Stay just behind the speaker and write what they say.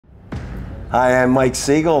Hi, I'm Mike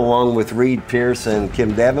Sigel, along with Reed Pierce and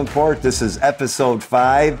Kim Davenport. This is episode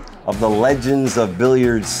 5 of the Legends of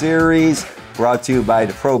Billiards series, brought to you by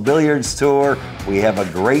the Pro Billiards Tour. We have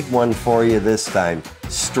a great one for you this time,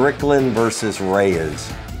 Strickland versus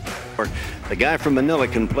Reyes. The guy from Manila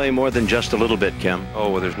can play more than just a little bit, Kim. Oh,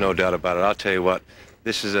 well, there's no doubt about it. I'll tell you what,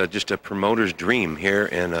 this is just a promoter's dream here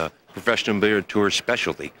in a professional billiard tour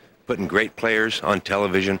specialty. Putting great players on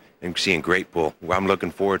television and seeing great pool. Well, I'm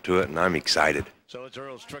looking forward to it, and I'm excited. So it's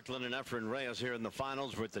Earl Strickland and Efren Reyes here in the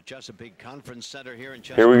finals. We're at the Chesapeake Conference Center here in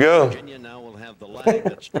Chesapeake, here we go. Virginia. Now we'll have the leg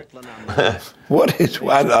that Strickland on the What is?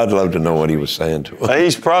 I'd love to know what he was saying to him.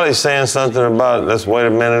 He's probably saying something about, let's wait a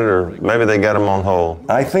minute, or maybe they got him on hold.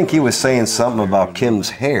 I think he was saying something about Kim's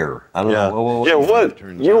hair. I don't know. Yeah, what?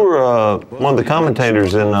 You were one of the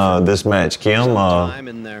commentators in this match, Kim.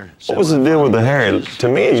 What was the deal with the hair? To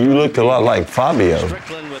me, you looked a lot like Fabio.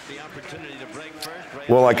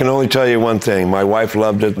 Well, I can only tell you one thing. My wife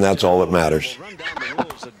loved it, and that's all that matters.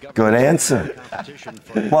 Good answer.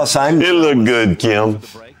 Plus, It looked good, Kim.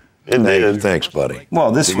 It did. Thanks, buddy.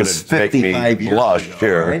 Well, this was 55 years blush ago,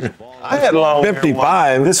 here. right? I had long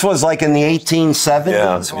 55. This was like in the 1870s.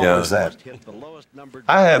 Yeah, What was that?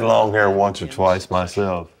 I had long hair once or twice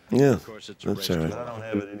myself. Yeah, That's all right. I don't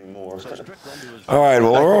have it anymore. All right,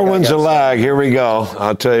 well, Earl wins the lag. Here we go.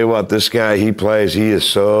 I'll tell you what, this guy, he plays, he is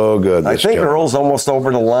so good. I think Earl's almost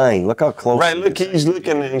over the line. Look how close. Right, look, he's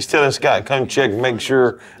looking and he's telling Scott, come check, make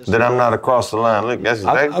sure that I'm not across the line. Look, that's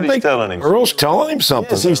exactly what he's telling him. Earl's telling him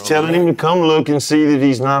something. Yes, he's telling him to come look and see that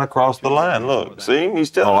he's not across the line. Look, see, he's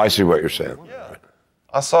telling him. Oh, I see what you're saying. Yeah.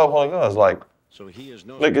 I saw it while ago. I was like,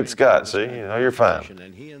 look at Scott, see? You know, you're fine.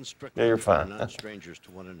 Yeah, you're fine.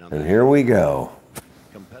 And here we go.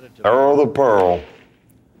 Earl the Pearl.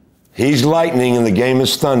 He's lightning and the game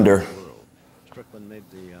is thunder. Strickland made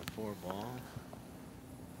the 4-ball.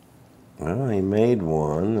 Well, he made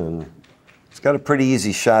one, and he's got a pretty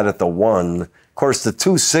easy shot at the 1. Of course, the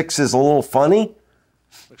 2-6 is a little funny.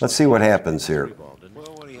 Let's see what happens here. Well,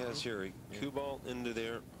 what he has here, he cue ball into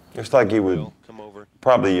there. Looks like he would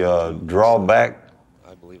probably draw back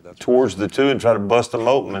towards the 2 and try to bust them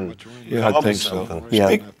open and come up with something.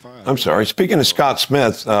 Yeah. I'm sorry. Speaking of Scott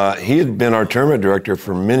Smith, he had been our tournament director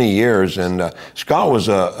for many years, and Scott was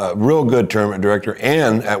a real good tournament director,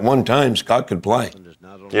 and at one time, Scott could play.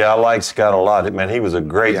 Yeah, I like Scott a lot. Man, he was a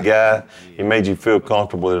great guy. He made you feel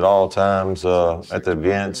comfortable at all times at the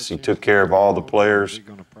events. He took care of all the players.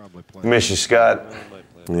 Miss you, Scott.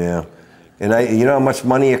 Yeah. And you know how much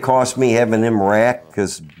money it cost me having him rack?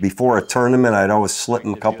 Because before a tournament, I'd always slip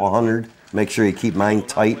him a couple hundred. Make sure you keep mine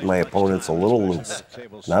tight and my opponent's a little loose.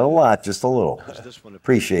 Not a lot, just a little.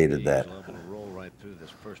 Appreciated that.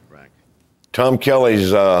 Tom Kelly's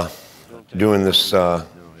doing this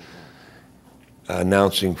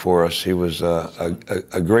announcing for us. He was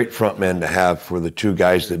a great front man to have for the 2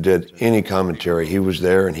 guys that did any commentary. He was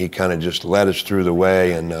there, and he kind of just led us through the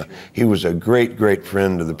way, and he was a great, great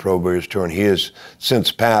friend of the Pro Billiards Tour, and he has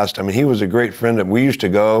since passed. I mean, he was a great friend. We used to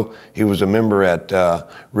go. He was a member at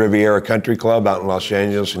Riviera Country Club out in Los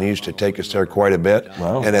Angeles, and he used to take us there quite a bit.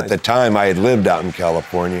 Wow, and at the time, I had lived out in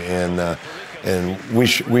California, and we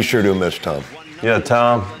sure do miss Tom. Yeah,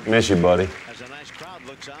 Tom, miss you, buddy.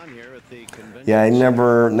 Yeah, I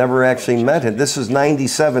never actually met him. This is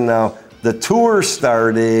 97 now. The tour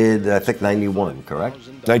started, I think, 91, correct?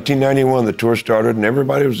 1991, the tour started, and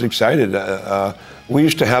everybody was excited. We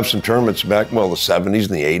used to have some tournaments back, well, the 70s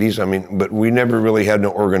and the 80s, I mean, but we never really had an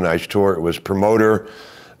organized tour. It was promoter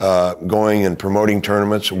going and promoting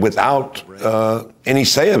tournaments without any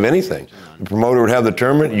say of anything. The promoter would have the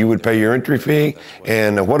tournament, you would pay your entry fee,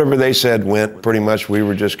 and whatever they said went. Pretty much we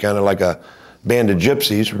were just kind of like a band of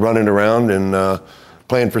gypsies running around and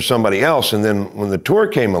playing for somebody else. And then when the tour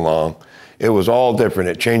came along, it was all different.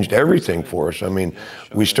 It changed everything for us. I mean,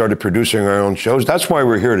 we started producing our own shows. That's why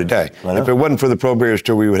we're here today. If it wasn't for the Pro Billiards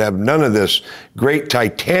Tour, we would have none of this great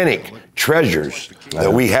titanic treasures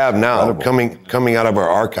that we have now coming out of our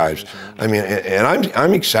archives. I mean, and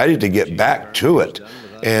I'm excited to get back to it.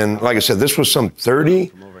 And like I said, this was some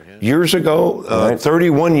 30 years ago,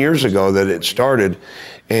 31 years ago that it started.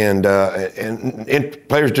 And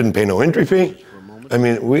players didn't pay no entry fee. I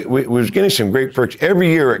mean, we was getting some great perks. Every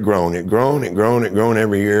year it grown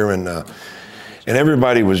every year, and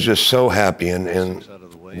everybody was just so happy, and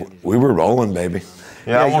we were rolling, baby.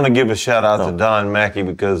 Yeah, I want to give a shout out to Don Mackey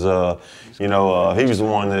because, he was the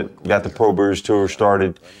one that got the Pro Billiards Tour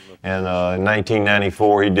started. And in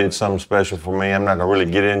 1994, he did something special for me. I'm not going to really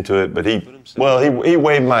get into it, but he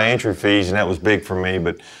waived my entry fees, and that was big for me.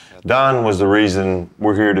 But Don was the reason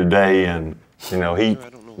we're here today, and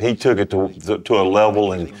he took it to a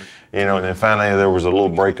level, and you know, and then finally there was a little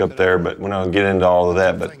breakup there, but we're not going to get into all of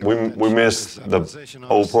that. But we missed the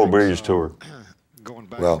old Pro Billiards Tour.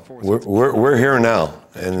 Well, we're here now,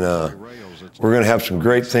 and we're going to have some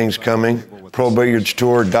great things coming.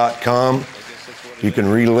 ProBilliardsTour.com. You can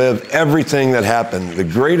relive everything that happened. The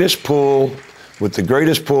greatest pool with the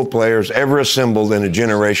greatest pool players ever assembled in a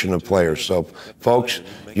generation of players. So, folks,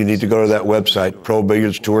 you need to go to that website,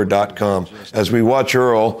 ProBilliardsTour.com. As we watch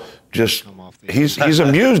Earl, he's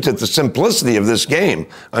amused at the simplicity of this game.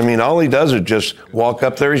 I mean, all he does is just walk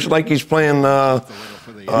up there. He's like he's playing.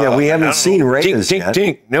 Yeah, we haven't seen Reyes yet.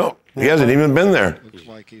 Tink. No, he hasn't even been there. Looks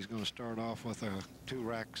like he's going to start off with 2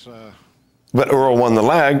 racks. But Earl won the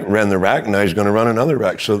lag, ran the rack, now he's going to run another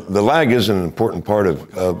rack. So the lag is an important part of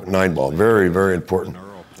 9-ball. Very, very important.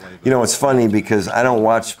 You know, it's funny because I don't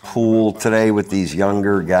watch pool today with these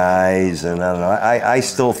younger guys, and I don't know. I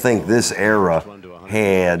still think this era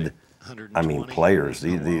had, I mean, players.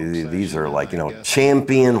 These are like, you know,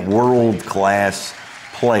 champion world-class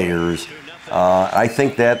players. I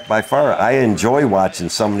think that by far, I enjoy watching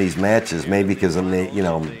some of these matches, maybe because I'm, you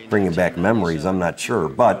know, bringing back memories, I'm not sure.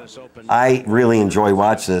 But I really enjoy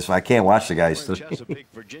watching this. I can't watch the guys today.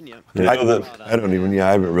 I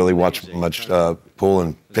haven't really watched much pool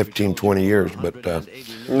in 15, 20 years. But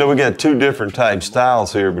you know, we got 2 different type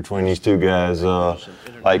styles here between these 2 guys.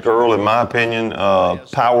 Like Earl, in my opinion,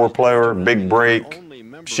 power player, big break,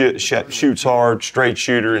 shoots hard, straight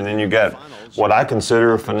shooter, and then you got what I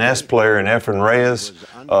consider a finesse player in Efren Reyes,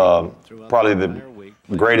 probably the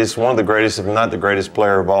greatest, one of the greatest, if not the greatest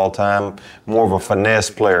player of all time, more of a finesse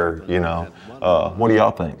player, you know. What do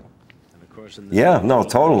y'all think? Yeah, no,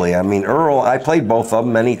 totally. I mean, Earl, I played both of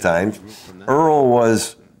them many times. Earl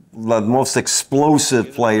was the most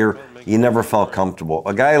explosive player. You never felt comfortable.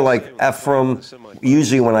 A guy like Efren,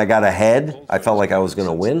 usually when I got ahead, I felt like I was going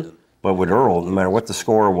to win. But with Earl, no matter what the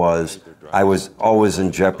score was, I was always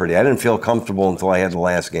in jeopardy. I didn't feel comfortable until I had the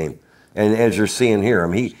last game. And as you're seeing here, I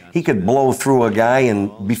mean, he could blow through a guy,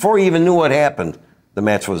 and before he even knew what happened, the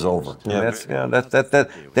match was over. Yeah. That's the,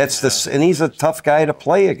 and he's a tough guy to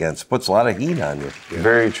play against. Puts a lot of heat on you.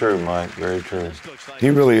 Very true, Mike. Very true. he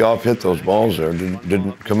really off-hit those balls there.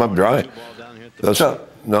 Didn't come up dry. That's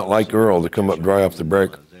not like Earl to come up dry off the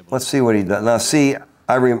break. Let's see what he does. Now, see,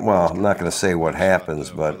 well, I'm not going to say what happens,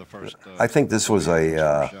 but I think this was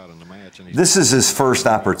this is his first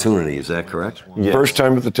opportunity. Is that correct? Yes. First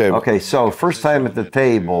time at the table. Okay, so first time at the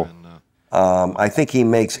table. I think he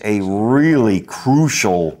makes a really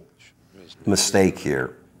crucial mistake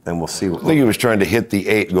here, and we'll see. I think he was trying to hit the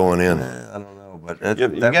 8 going in. I don't know, but you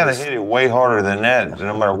got to hit it way harder than that,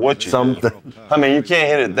 no matter what you do. I mean, you can't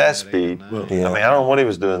hit it at that speed. Yeah. I mean, I don't know what he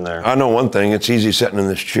was doing there. I know one thing: it's easy sitting in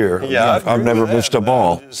this chair. Yeah, I've never missed a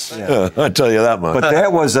ball. I tell you that much. But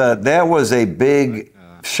that was a big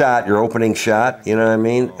shot, your opening shot. You know what I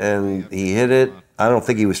mean? And he hit it. I don't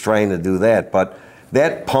think he was trying to do that, but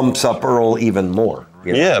that pumps up Earl even more.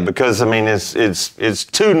 You know? Yeah, because I mean it's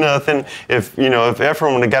 2-0. If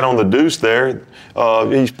Efren would have got on the deuce there,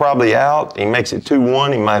 he's probably out. He makes it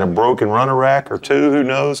 2-1. He might have broken run a rack or 2. Who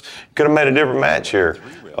knows? Could have made a different match here.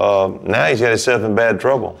 Now he's got himself in bad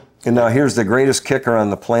trouble. And now here's the greatest kicker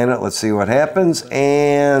on the planet. Let's see what happens.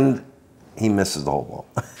 And he misses the whole ball.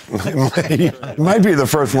 It might be the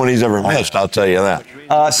first one he's ever missed, I'll tell you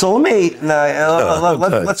that. So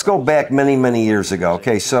let's go back many, many years ago.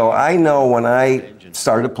 Okay, so I know when I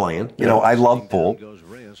started playing, I loved pool.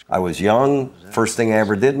 I was young. First thing I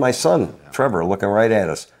ever did, my son, Trevor, looking right at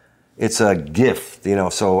us. It's a gift,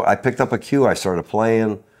 so I picked up a cue. I started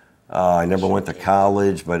playing. I never went to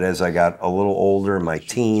college, but as I got a little older, in my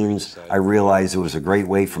teens, I realized it was a great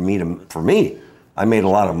way for me. I made a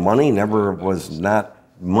lot of money, never was not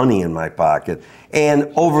money in my pocket.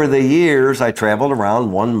 And over the years, I traveled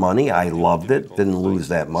around, won money. I loved it, didn't lose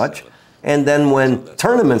that much. And then when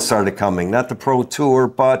tournaments started coming, not the Pro Tour,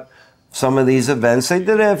 but some of these events, they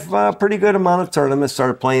did have a pretty good amount of tournaments,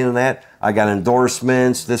 started playing in that. I got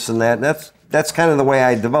endorsements, this and that. And that's kind of the way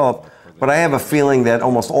I developed. But I have a feeling that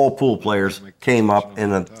almost all pool players came up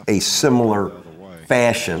in a similar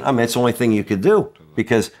fashion. I mean, it's the only thing you could do.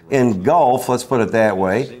 Because in golf, let's put it that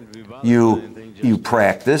way, you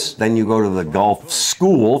practice, then you go to the golf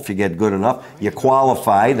school if you get good enough, you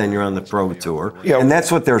qualify, then you're on the Pro Tour. Yeah. And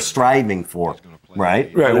that's what they're striving for,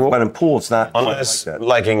 right? Right. But in pool, it's not unless, like that.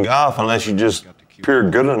 Like in golf, unless you just pure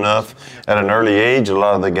good enough at an early age, a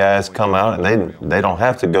lot of the guys come out and they don't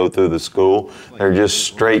have to go through the school. They're just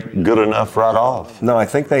straight good enough right off. No, I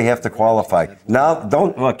think they have to qualify. Now,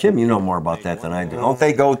 Kim, you know more about that than I do. Don't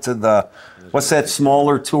they go to the What's that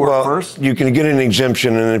smaller tour first? You can get an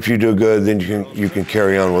exemption, and if you do good, then you can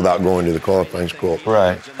carry on without going to the qualifying school.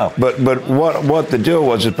 Right. Oh. But what the deal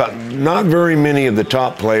was about, not very many of the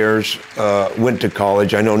top players went to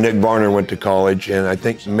college. I know Nick Varner went to college, and I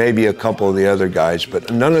think maybe a couple of the other guys,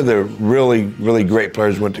 but none of the really great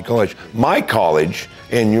players went to college. My college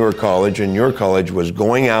and your college was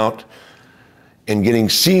going out and getting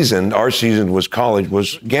seasoned. Our season was college,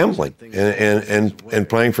 was gambling and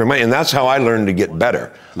playing for money. And that's how I learned to get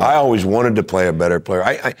better. I always wanted to play a better player.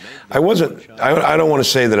 I don't want to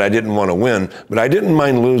say that I didn't want to win, but I didn't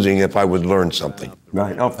mind losing if I would learn something.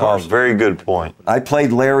 Right, of course. Very good point. I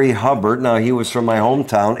played Larry Hubbard. Now, he was from my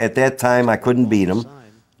hometown. At that time, I couldn't beat him.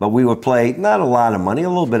 But we would play, not a lot of money, a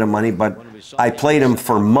little bit of money, but I played him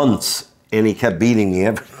for months. And he kept beating me.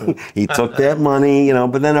 He took that money,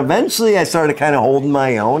 but then eventually I started kind of holding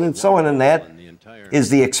my own and so on. And that is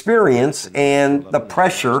the experience and the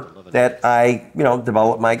pressure that I,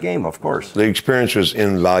 developed my game, of course. The experience was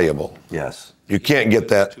invaluable. Yes. You can't get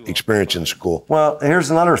that experience in school. Well, here's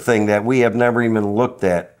another thing that we have never even looked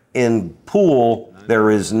at. In pool, there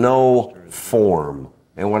is no form.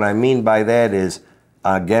 And what I mean by that is,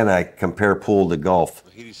 again, I compare pool to golf.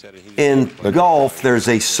 In golf, there's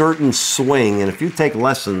a certain swing, and if you take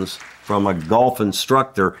lessons from a golf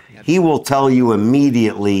instructor, he will tell you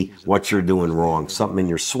immediately what you're doing wrong. Something in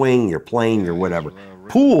your swing, your playing, your whatever.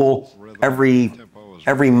 Pool, every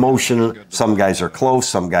motion, some guys are close,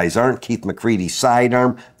 some guys aren't. Keith McCready's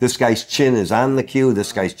sidearm, this guy's chin is on the cue,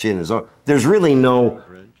 this guy's chin is on. There's really no,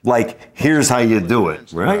 here's how you do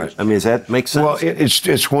it, right? I mean, does that make sense? Well,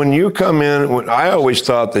 it's when you come in, I always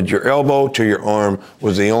thought that your elbow to your arm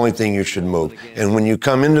was the only thing you should move. And when you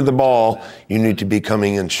come into the ball, you need to be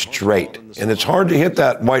coming in straight. And it's hard to hit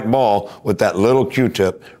that white ball with that little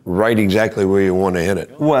Q-tip right exactly where you want to hit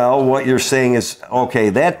it. Well, what you're saying is, okay,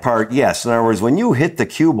 that part, yes. In other words, when you hit the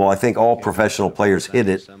cue ball, I think all professional players hit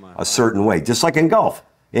it a certain way, just like in golf.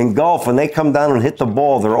 In golf, when they come down and hit the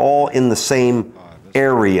ball, they're all in the same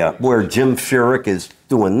area where Jim Furyk is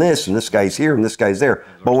doing this, and this guy's here, and this guy's there.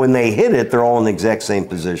 But when they hit it, they're all in the exact same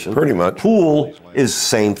position. Pretty much. Pool is the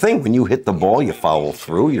same thing. When you hit the ball, you follow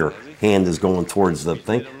through. Your hand is going towards the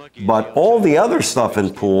thing. But all the other stuff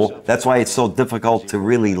in pool, that's why it's so difficult to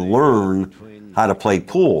really learn how to play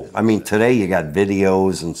pool. I mean, today you got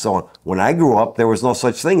videos and so on. When I grew up, there was no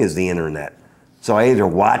such thing as the internet. So I either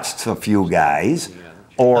watched a few guys,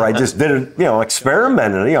 or I just did it,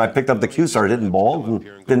 experimented. I picked up the cue, started hitting balls, and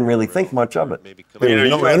didn't really think much of it. There was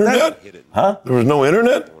no internet? Huh? There was no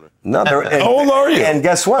internet? No. How old are you? And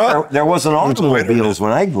guess what? There wasn't automobiles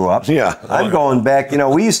when I grew up. Yeah. I'm going back.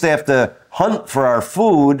 We used to have to hunt for our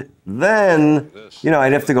food. Then,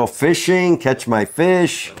 I'd have to go fishing, catch my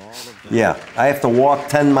fish. Yeah. I have to walk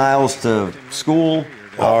 10 miles to school.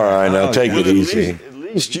 All right, now take it easy.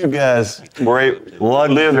 At least you guys were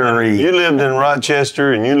luxury. You lived in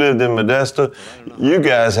Rochester and you lived in Modesto. You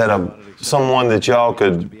guys had someone that y'all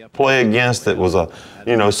could play against that was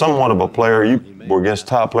somewhat of a player. You were against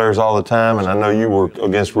top players all the time, and I know you were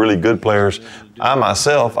against really good players. I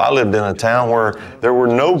lived in a town where there were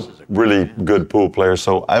no really good pool players,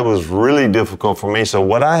 so it was really difficult for me. So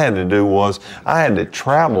what I had to do was I had to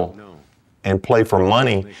travel and play for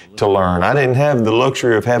money to learn. I didn't have the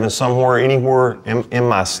luxury of having anywhere in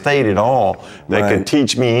my state at all that could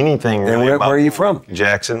teach me anything. And where are you from?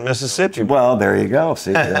 Jackson, Mississippi. Well, there you go.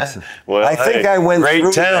 See, well, I think I went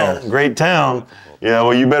through there. Great town. Yeah,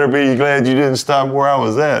 well, you better be glad you didn't stop where I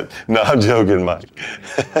was at. No, I'm joking, Mike.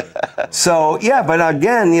 So, yeah, but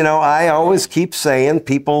again, I always keep saying,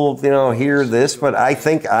 people, hear this, but I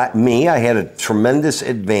think I had a tremendous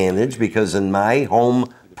advantage because in my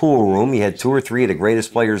home pool room, you had 2 or 3 of the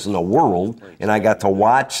greatest players in the world, and I got to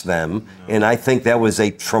watch them, and I think that was a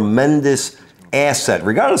tremendous asset,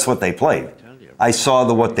 regardless of what they played. I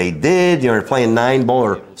saw what they did. They're playing 9-ball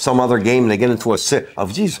or some other game, and they get into a sit. Oh,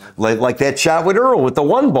 geez, like that shot with Earl with the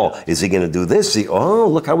 1-ball. Is he going to do this?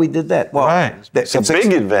 Look how we did that. Well, right. It's a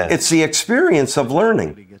big advantage. It's the experience of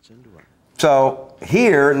learning. So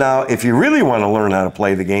here, now, if you really want to learn how to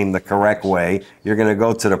play the game the correct way, you're going to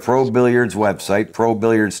go to the Pro Billiards website,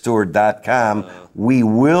 ProBilliardsTour.com. We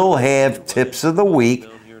will have tips of the week.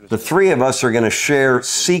 The 3 of us are going to share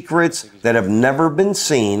secrets that have never been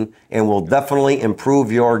seen and will definitely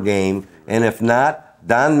improve your game. And if not,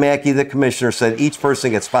 Don Mackey, the commissioner, said each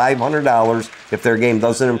person gets $500 if their game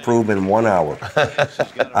doesn't improve in 1 hour.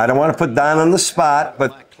 I don't want to put Don on the spot,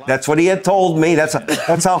 but that's what he had told me. That's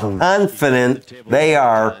how confident they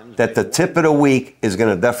are that the tip of the week is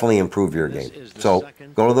going to definitely improve your game. So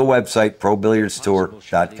go to the website,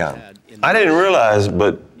 ProBilliardsTour.com. I didn't realize,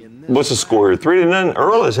 but What's the score here? 3-0.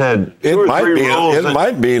 Earl has had It two or might three be. rolls. It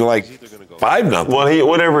might be like 5-0. Well,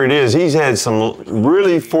 whatever it is, he's had some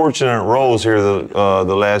really fortunate rolls here the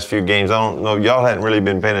last few games. I don't know. Y'all hadn't really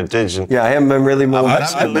been paying attention. Yeah, I haven't been really moving.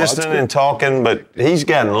 I've been listening and talking, but he's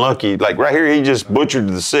gotten lucky. Like right here, he just butchered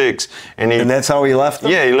the 6, and that's how he left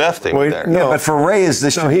him? Yeah, he left him there. No, but for Reyes,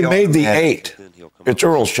 this No, he made the 8. It's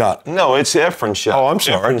Earl's shot. No, it's Efren's shot. Oh, I'm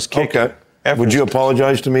sorry. Efren's kicking. Okay. Would you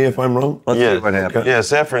apologize to me if I'm wrong? Let's see what happens.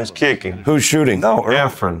 Yes, Efren's kicking. Who's shooting? No, Earl.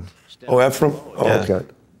 Efren. Oh, Efren? Oh, Yeah. okay.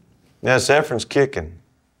 Yes, Efren's kicking.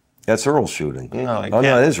 That's Earl shooting. No,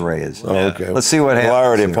 no, it is Reyes. Oh, okay. Let's see what happens. Well, I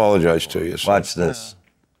already here. apologized to you. So. Watch this.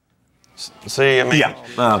 See, I mean, Yeah.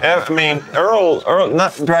 I mean, Earl,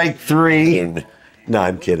 not Strike 3. No,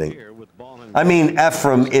 I'm kidding. I mean,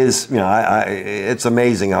 Efren is, it's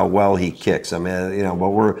amazing how well he kicks. I mean, but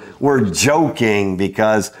we're joking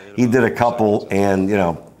because he did a couple and,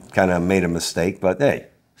 kind of made a mistake. But, hey.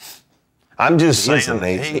 I'm just He is saying,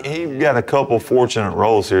 amazing. he got a couple fortunate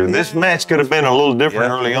rolls here. This match could have been a little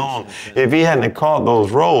different early on if he hadn't have caught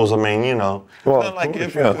those rolls. I mean, Well, not like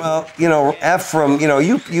Well,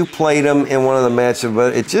 Efren, you played him in one of the matches,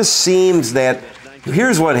 but it just seems that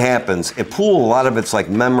here's what happens. In pool, a lot of it's like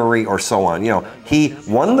memory or so on. He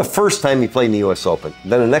won the first time he played in the U.S. Open.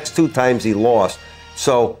 Then the next 2 times he lost.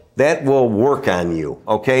 So that will work on you,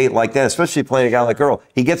 okay? Like that, especially playing a guy like Earl.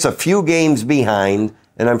 He gets a few games behind,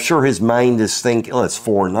 and I'm sure his mind is thinking, it's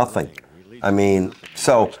 4-0. I mean,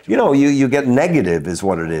 so, you get negative is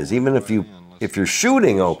what it is. Even if you're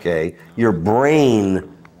shooting okay, your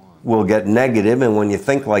brain will get negative, and when you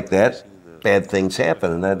think like that, bad things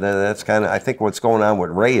happen, and that's kind of, I think, what's going on with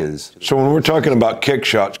Reyes. So when we're talking about kick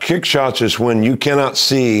shots is when you cannot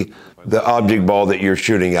see the object ball that you're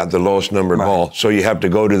shooting at, the lowest numbered ball. So you have to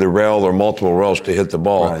go to the rail or multiple rails to hit the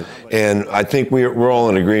ball. Right. And I think we're all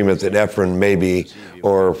in agreement that Efren maybe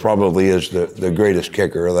or probably is the greatest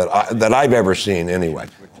kicker that I've ever seen anyway.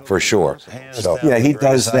 For sure. So, yeah, he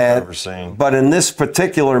does that. But in this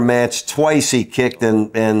particular match, twice he kicked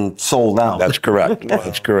and sold out. That's correct.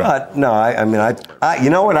 That's correct. No, I mean, you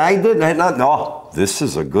know what I did? This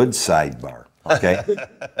is a good sidebar. Okay.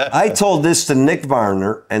 I told this to Nick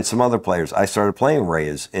Varner and some other players. I started playing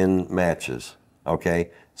Reyes in matches.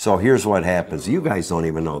 Okay. So here's what happens. You guys don't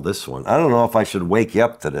even know this one. I don't know if I should wake you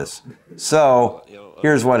up to this. So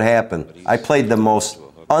here's what happened. I played the most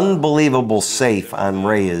unbelievable safe on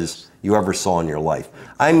Reyes you ever saw in your life.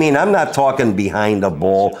 I mean, I'm not talking behind a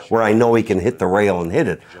ball where I know he can hit the rail and hit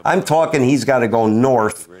it. I'm talking he's got to go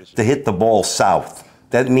north to hit the ball south.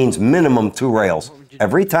 That means minimum 2 rails.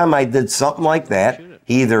 Every time I did something like that,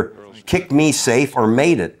 he either kicked me safe or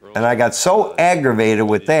made it. And I got so aggravated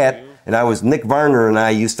with that, and Nick Varner and I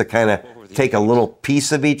used to kind of take a little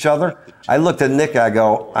piece of each other. I looked at Nick, I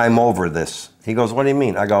go, I'm over this. He goes, what do you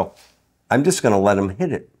mean? I go, I'm just going to let him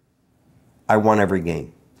hit it. I won every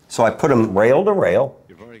game. So I put him rail to rail.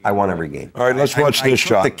 I won every game. All right, let's watch this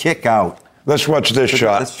shot. The kick out. Let's watch this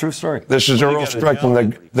shot. That's a true story. This is Earl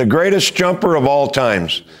Strickland, the greatest jumper of all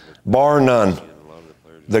times, bar none.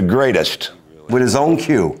 The greatest. With his own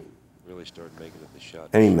cue.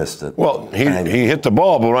 And he missed it. Well, he hit the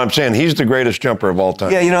ball, but what I'm saying, he's the greatest jumper of all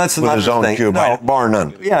time. Yeah, that's another with his own thing. cue, bar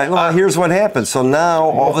none. Yeah, well, here's what happens. So now,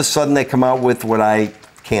 all of a sudden, they come out with what I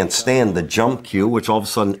can't stand, the jump cue, which all of a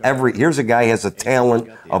sudden, here's a guy who has a talent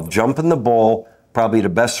of jumping the ball, probably the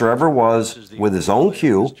best there ever was, with his own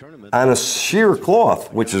cue, on a sheer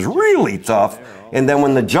cloth, which is really tough. And then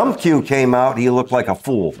when the jump cue came out, he looked like a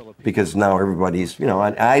fool, because now everybody's,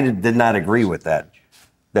 I did not agree with that.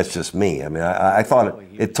 That's just me. I mean, I thought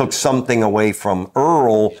it took something away from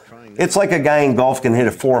Earl. It's like a guy in golf can hit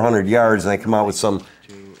it 400 yards and they come out with some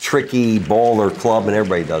tricky ball or club and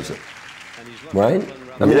everybody does it. Right?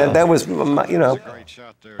 I mean, that was,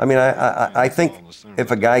 I mean, I think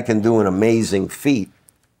if a guy can do an amazing feat.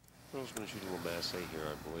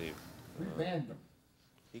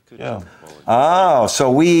 Yeah. Oh,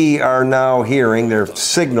 so we are now hearing, they're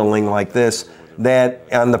signaling like this, that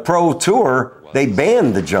on the Pro Tour, they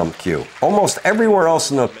banned the jump cue. Almost everywhere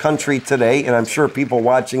else in the country today, and I'm sure people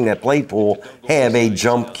watching that play pool have a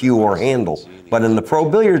jump cue or handle. But in the Pro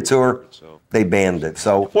Billiard Tour, they banned it.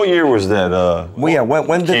 So what year was that?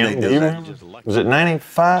 When did they do that? Was it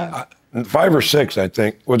 95? 5 or 6, I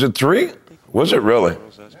think. Was it 3? Was it really?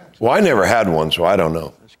 Well, I never had one, so I don't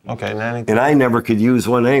know. Okay, 95. And I never could use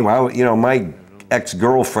one anyway. My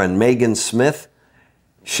ex-girlfriend, Megan Smith,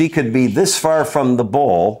 she could be this far from the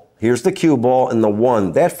ball. Here's the cue ball and the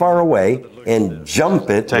 1 that far away, and jump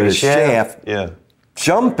it with a shaft. Yeah.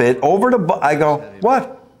 Jump it over the ball. I go,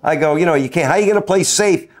 what? I go, you know, you can't. How are you going to play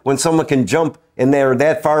safe when someone can jump and they're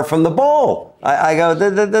that far from the ball? I go,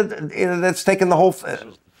 that's taking the whole.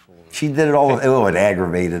 She did it all. Oh, it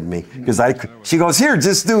aggravated me because she goes, here,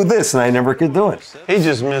 just do this, and I never could do it. He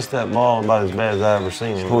just missed that ball about as bad as I ever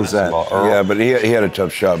seen him. Who's that? Yeah, but he had a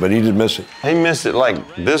tough shot, but he did miss it. He missed it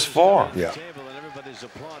like this far. Yeah.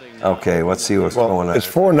 Okay, let's see what's going on. It's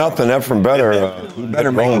 4-0. Efren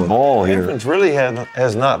better make a ball here. Efren's really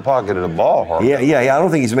has not pocketed a ball hard. Yeah. I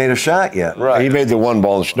don't think he's made a shot yet. Right. He made the one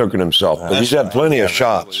ball and snookered himself, but he's had plenty of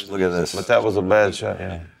shots. Look at this. But that was a bad shot,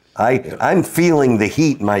 yeah. I'm feeling the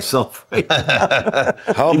heat myself. You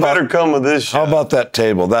better come with this shot. How about that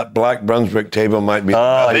table? That black Brunswick table might be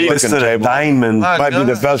the best looking table. Diamond. Might be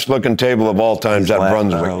the best looking table of all times, that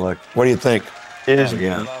Brunswick. What do you think?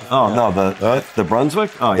 Yeah. Oh, no, the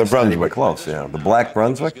Brunswick? Oh, the Brunswick. Close, yeah. The black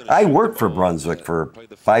Brunswick. I worked for Brunswick for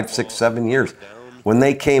 5, 6, 7 years. When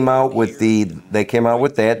they came out with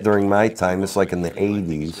that during my time. It's like in the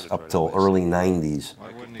 80s up till early 90s.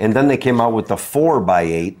 And then they came out with the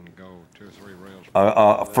 4x8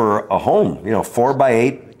 for a home. You know,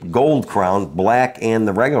 4x8, gold crown, black and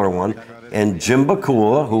the regular one. And Jim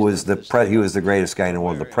Bakula, who was he was the greatest guy in the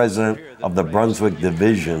world, the president of the Brunswick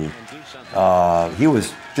division. He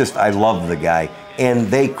was just, I love the guy. And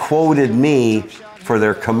they quoted me for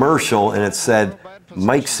their commercial, and it said,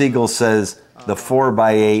 Mike Sigel says the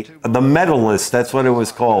 4x8, the medalist, that's what it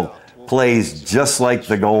was called, plays just like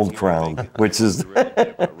the Gold Crown, which is.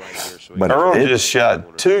 But Earl just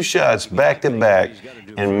shot 2 shots back to back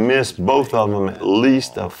and missed both of them at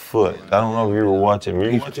least a foot. I don't know if you were watching. Were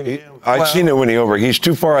you watching him? I've seen it when he's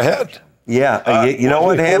too far ahead. Yeah, you know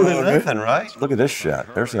what happens? Nothing, right? Look at this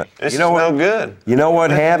shot. There's that. This is no good. You know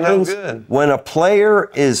what happens when a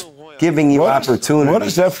player is giving you opportunity? What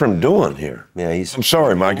is Efren doing here? Yeah, I'm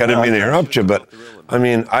sorry, Mike. I didn't mean to interrupt you, but I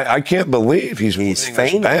mean, I can't believe he's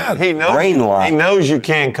fainting. He knows you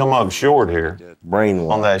can't come up short here. Brain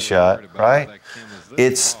lock on that shot, right?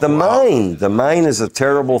 It's the mind. The mind is a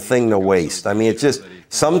terrible thing to waste. I mean, it's just.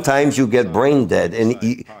 Sometimes you get brain dead,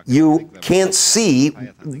 and you can't see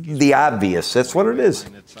the obvious. That's what it is.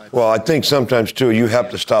 Well, I think sometimes, too, you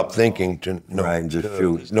have to stop thinking to know,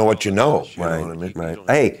 know what you know. You know what I mean? Right.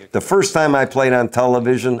 Hey, the first time I played on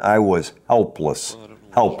television, I was helpless.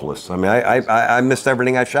 Helpless. I mean, I missed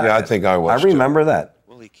everything I shot. Yeah, I think I was, I remember that.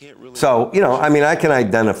 So, you know, I mean, I can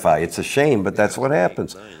identify. It's a shame, but that's what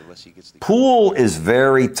happens. Pool is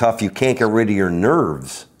very tough. You can't get rid of your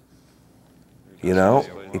nerves. You know,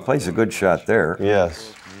 he plays a good shot there.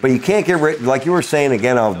 Yes. But you can't get rid, like you were saying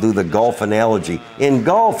again, I'll do the golf analogy. In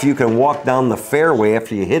golf, you can walk down the fairway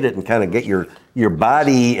after you hit it and kind of get your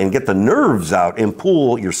body and get the nerves out. In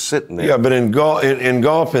pool, you're sitting there. Yeah, but in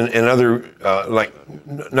golf and other, like,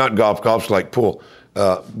 not golf's like pool.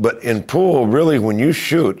 But in pool, really, when you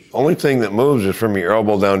shoot, only thing that moves is from your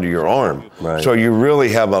elbow down to your arm. Right. So you really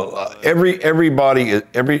have every part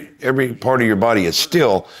of your body is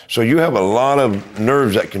still. So you have a lot of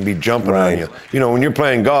nerves that can be jumping on you. You know, when you're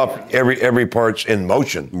playing golf, every part's in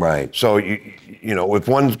motion. Right. So you know, if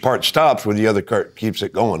one part stops, well, the other part keeps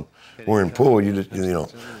it going. We're in pool, you know.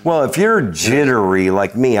 Well, if you're jittery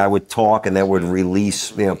like me, I would talk and that would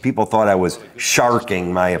release, you know, people thought I was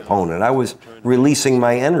sharking my opponent. I was releasing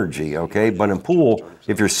my energy, okay? But in pool,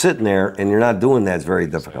 if you're sitting there and you're not doing that, it's very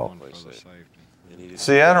difficult.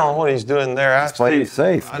 See, I don't know what he's doing there. He's playing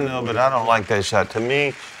safe. I know, but I don't like that shot. To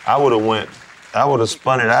me, I would have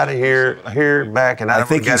spun it out of here, back, and I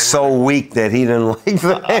think he's so weak that he didn't like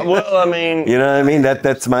that. Well, I mean, you know what I mean?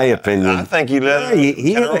 That's my opinion. I think he let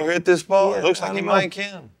him hit this ball. It looks like he might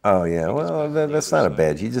can. Oh yeah, well that's not a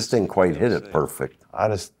bad. He just didn't quite hit it perfect.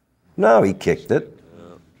 No, he kicked it.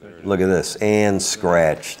 Look at this and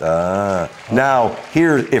scratched. Now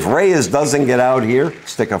here, if Reyes doesn't get out here,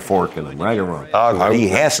 stick a fork in him, right or wrong. He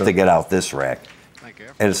has to get out this rack.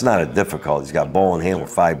 And it's not a difficult. He's got ball in hand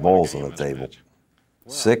with 5 balls on the table.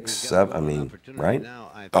 6, 7, I mean, right?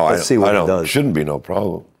 Oh, let's see what he does. Shouldn't be no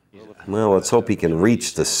problem. Well, let's hope he can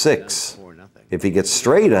reach the 6. If he gets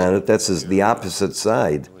straight on it, that's the opposite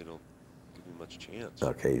side.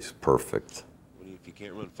 Okay, he's perfect.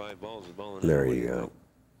 There you go.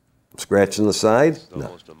 Scratching the side?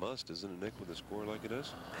 No.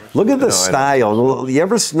 Look at the style. You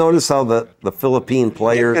ever notice how the Philippine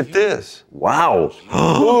players? Look at this. Wow.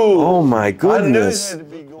 Oh, my goodness.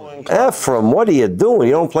 Efren, what are you doing?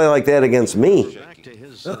 You don't play like that against me.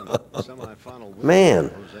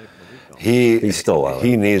 Man. He's still out.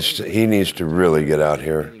 He needs to really get out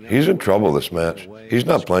here. He's in trouble this match. He's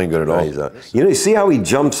not playing good at all. You know, you see how he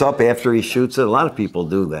jumps up after he shoots it? A lot of people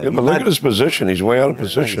do that. Yeah, but look at his position. He's way out of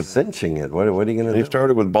position. He's cinching it. What are you going to do? He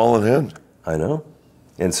started with ball in hand. I know.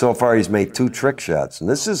 And so far, he's made 2 trick shots, and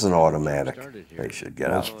this isn't automatic. They should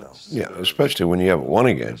get out, though. Yeah, especially when you haven't won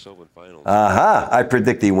a game. Aha! I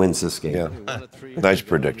predict he wins this game. Yeah, nice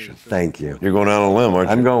prediction. Thank you. You're going out on a limb, aren't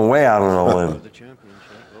you? I'm going way out on a limb.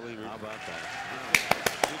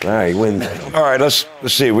 All right, win. All right, let's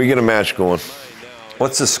see. We get a match going.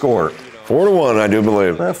 What's the score? 4-1, I do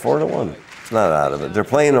believe. 4-1. It's not out of it. They're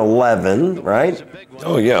playing 11, right?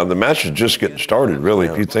 Oh yeah, the match is just getting started, really,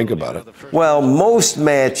 if you think about it. Well, most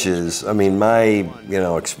matches, I mean, my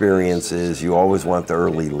experience is you always want the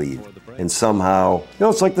early lead, and somehow,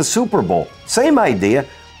 it's like the Super Bowl. Same idea.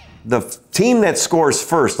 The team that scores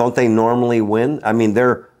first, don't they normally win? I mean,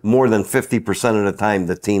 they're more than 50% of the time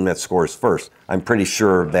the team that scores first. I'm pretty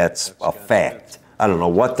sure that's a fact. I don't know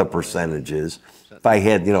what the percentage is. If I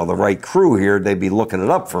had, the right crew here, they'd be looking it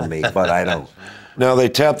up for me, but I don't. Now, they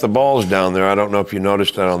tap the balls down there. I don't know if you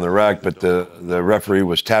noticed that on the rack, but the referee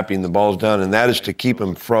was tapping the balls down, and that is to keep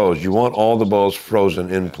them froze. You want all the balls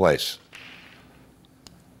frozen in place.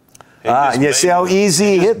 And you see how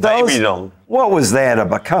easy he hit those? babied 'em. What was that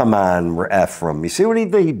about? Come on, Efren. You see what he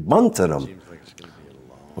did? He bunted him.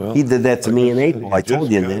 Well, He did that to me in April. I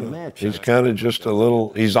told you in that match. He's kind of just a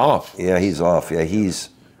little, he's off. Yeah, he's off. Yeah,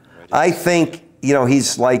 I think,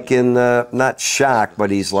 he's like in, not shock, but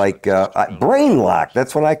he's like brain lock.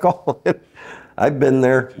 That's what I call it. I've been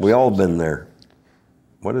there. We all been there.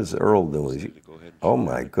 What is Earl doing? Oh,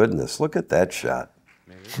 my goodness. Look at that shot.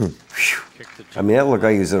 I mean, that looked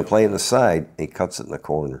like he was going to play in the side. He cuts it in the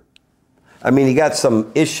corner. I mean, he got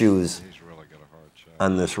some issues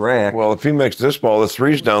on this rack. Well, if he makes this ball, the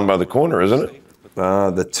 3's down by the corner, isn't it?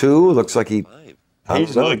 The 2 looks like he...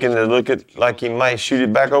 He's looking to look at like he might shoot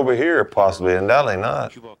it back over here, possibly, and that ain't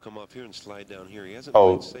not. Cue ball come up here and slide down here. He hasn't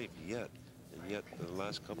Oh. played safe yet. And yet, the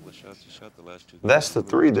last couple of shots, he shot the last 2. That's the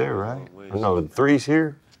 3 there, right? Or no, the 3's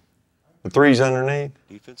here. The 3's underneath.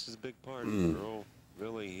 Defense is a big part. Earl,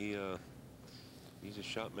 really, he's a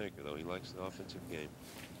shot maker, though. He likes the offensive game.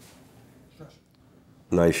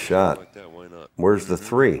 Nice shot. Like that, why not? Where's the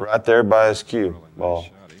 3? Right there by his cue ball.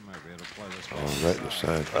 Oh, right in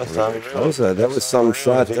the side. That was some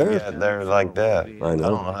shot He there. got there like that. I know. I don't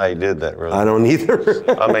know how he did that, really. I don't either.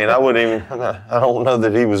 I mean, I wouldn't even. I don't know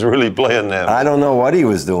that he was really playing that. I don't know what he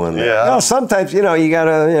was doing there. Yeah. sometimes, you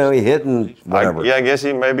gotta, he hit and whatever. I guess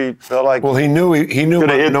he maybe felt like. Well, he knew could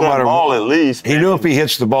have hit no that matter ball what. at least. He knew if he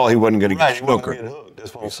hits the ball, he wasn't going to Right, get he wasn't snookered. getting hooked.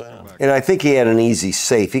 That's what I'm saying. And I think he had an easy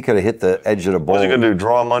safe. He could have hit the edge of the ball. What's he going to do,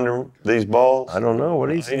 draw him under these balls? I don't know what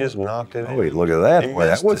he's He just knocked it in. Oh, wait, look at that. He Boy, that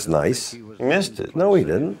missed was it. nice. He missed it. No, he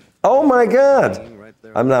didn't. Oh, my God.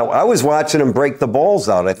 I was watching him break the balls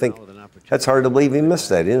out. I think that's hard to believe he missed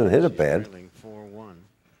that. He didn't hit it bad.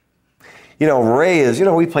 Reyes,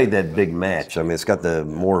 we played that big match. I mean, it's got the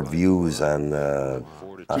more views on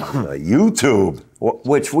YouTube,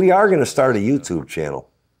 which we are going to start a YouTube channel.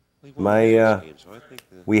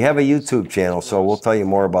 We have a YouTube channel, so we'll tell you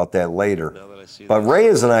more about that later. But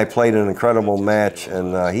Reyes and I played an incredible match,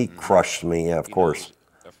 and he crushed me, yeah, of course.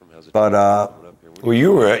 But Well,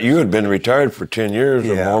 you had been retired for 10 years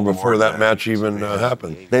Yeah, or more before that match even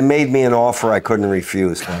happened. they made me an offer I couldn't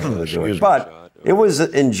refuse. But it was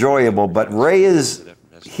enjoyable. But Reyes,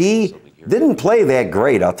 he didn't play that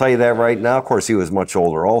great. I'll tell you that right now. Of course, he was much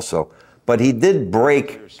older also. But he did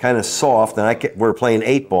break kind of soft, and we were playing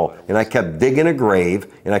 8-ball, and I kept digging a grave,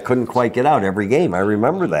 and I couldn't quite get out every game. I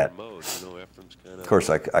remember that. Of course,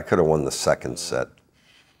 I could have won the second set.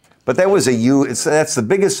 But that was that's the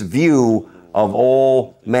biggest view of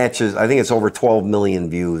all matches. I think it's over 12 million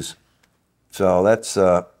views. So that's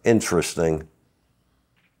interesting.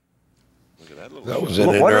 That was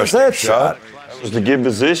an What is interesting that shot? That was to give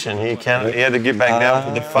position. He had to get back down for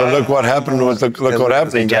the But fight. look what happened with look what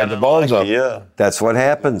happened. He got the balls up. Yeah. That's what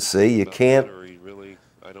happens. See, you can't.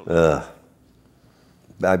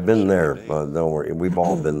 I've been there. Don't worry, we've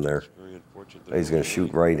all been there. He's going to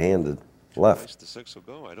shoot right-handed, left. The 6 will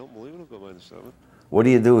go. I don't believe it'll go by the 7. What do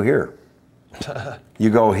you do here? You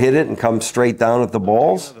go hit it and come straight down at the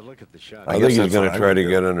balls? I think he's going to try to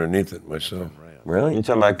get underneath it myself. Really? You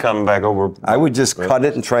talking about coming back over? I would just cut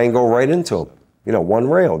it and try and go right into him. One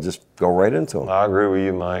rail, just go right into him. I agree with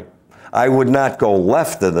you, Mike. I would not go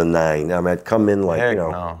left of the 9. I mean, I'd come in like, Heck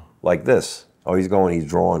no. like this. Oh, he's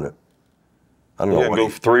drawing it. I don't know what Go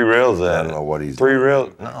 3 rails at I don't know what he's 3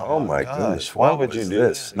 rails. No, Oh my gosh, goodness! Why What would you was do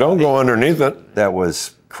this? Don't go underneath it. That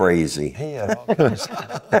was crazy. He had all kinds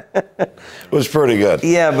of- It was pretty good.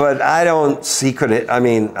 Yeah, but I don't see. I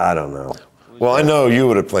mean, I don't know. Well, I know you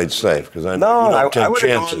would have played safe because I know No, you I don't take would have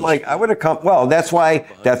chances. gone like I would have come. Well, that's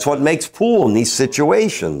what makes pool in these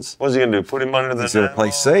situations. What's he gonna do? Put him under the? He's gonna net play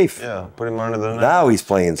ball? safe. Yeah, put him under the. net. Now he's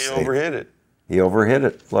playing He safe. overhit it. He overhit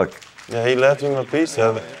it. Look. Yeah, he left him a piece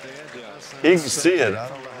of it. He can see it. I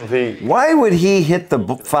don't know if he. Why would he hit the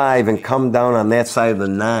 5 and come down on that side of the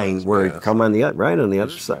 9 where he'd come on the right on the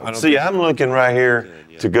other side? See, I'm looking right here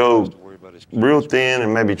to go real thin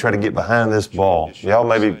and maybe try to get behind this ball. Y'all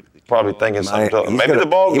maybe probably thinking something. Maybe the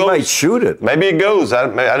ball goes. He might shoot it. Maybe it goes. I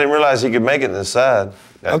didn't realize he could make it in the side.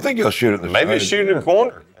 I think he'll shoot it in the Maybe side. shoot in the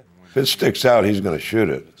corner. If it sticks out, he's going to shoot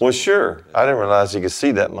it. Well, sure. I didn't realize he could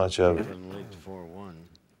see that much of it. Leads 4-1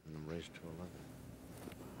 in the race to 11.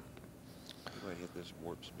 Might hit this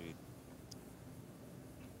warp speed.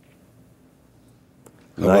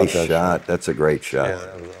 Nice shot. That's a great shot.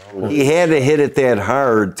 Yeah, He had to hit it that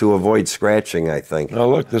hard to avoid scratching, I think. Oh,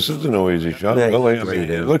 look, this is no easy shot. Yeah, Really. I mean,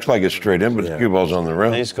 it looks like it's straight in, but the cue ball's on the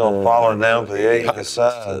rim. he's going to follow it down for the 8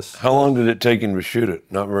 side. How long did it take him to shoot it?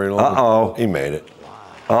 Not very long. Uh-oh. He made it.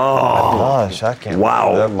 Oh, Gosh, I can't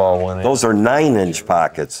wow. believe that ball went in. Those are 9-inch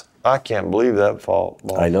pockets. I can't believe that ball.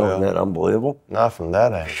 I know, fell. isn't that unbelievable? Not from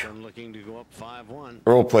that angle. Looking to go up 5-1.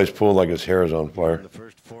 Earl plays pool like his hair is on fire. The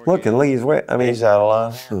first 4 Look, and he's way. I mean, He's out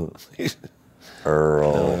of line.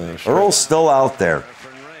 Earl. Earl's still out there.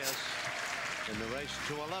 Efren Reyes in the race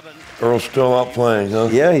to 11. Earl's still out playing, huh?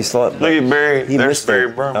 Yeah, he's still. Look at Barry. He There's missed Barry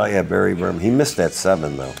that. Berman. Oh yeah, Barry Berman. He missed that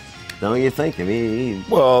 7 though. Don't you think? I mean,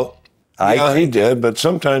 Well, I he did, but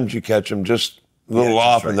sometimes you catch them just a little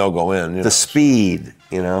off and they'll go in. You know. the speed,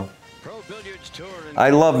 you know. Pro Billiards Tour in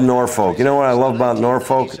I love Norfolk. You know what I love about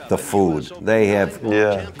Norfolk? The food. They have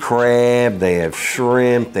Yeah. crab, they have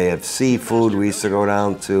shrimp, they have seafood. We used to go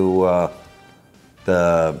down to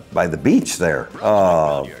by the beach there.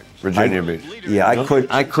 Virginia Beach. Yeah,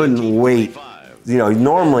 I couldn't wait. You know,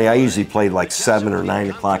 normally I usually played like 7 or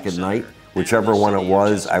 9 o'clock at night, whichever one it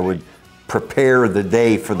was. I would prepare the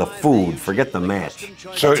day for the food. Forget the match.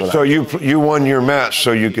 So you won your match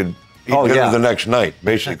so you could eat dinner the next night,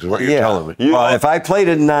 basically, is what you're telling me. Well, if I played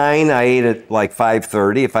at 9, I ate at like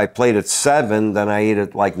 5:30. If I played at 7, then I ate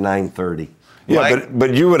at like 9:30. Yeah,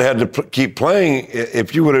 but you would have had to keep playing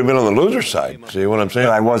if you would have been on the loser side. See what I'm saying?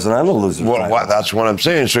 But I wasn't on the loser side. Well, that's what I'm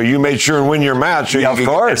saying. So you made sure and win your match so you of could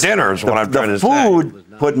course. get dinner is what I'm trying to say. The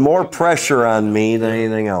food put more pressure on me than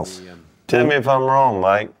anything else. Tell me if I'm wrong,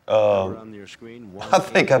 Mike. on your screen. I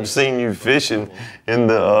think I've seen you fishing in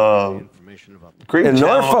the creek In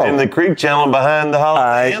channel, Norfolk. in the creek channel behind the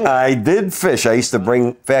Holiday Inn. I did fish. I used to bring,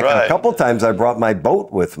 in fact, a couple times I brought my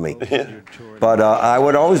boat with me. But I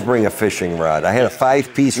would always bring a fishing rod. I had a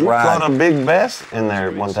 5-piece You rod. caught a big bass in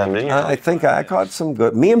there one time, didn't you? I think I caught some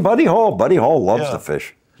good. Me and Buddy Hall. Buddy Hall loves to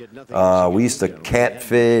fish. We used to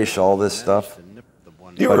catfish, all this stuff.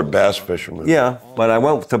 You were a bass fisherman. Yeah, but I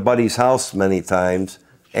went to Buddy's house many times,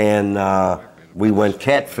 and we went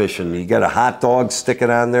catfishing. You get a hot dog, stick it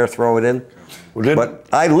on there, throw it in. But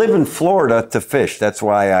I live in Florida to fish. That's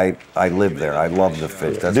why I live there. I love to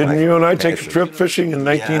fish. That's Didn't my you and I take a passion. trip fishing in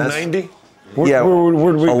 1990? Yeah,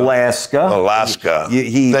 where did we go? Alaska. Alaska.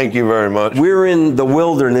 Thank you very much. We're in the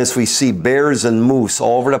wilderness. We see bears and moose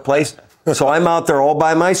all over the place. So I'm out there all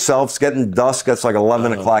by myself. It's getting dusk. It's like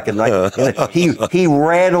 11 o'clock at night. And he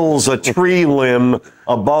rattles a tree limb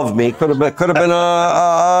above me. Could have been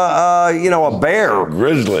a bear.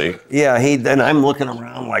 Grizzly. Yeah. And I'm looking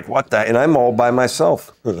around like what the? And I'm all by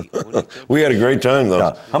myself. We had a great time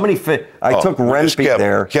though. How many fish? I took Rempe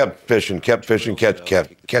there. Kept fishing, catch.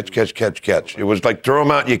 It was like throw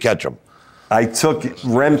them out and you catch them. I took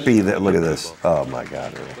Rempe there. Look at this. Oh my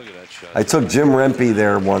God. I took Jim Rempe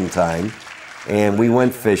there one time, and we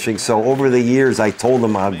went fishing. So over the years, I told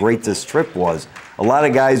him how great this trip was. A lot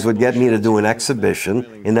of guys would get me to do an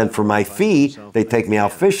exhibition, and then for my fee, they'd take me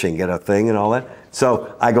out fishing, get a thing and all that.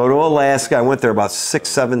 So I go to Alaska. I went there about 6,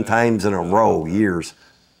 7 times in a row, years.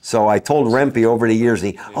 So I told Rempe over the years,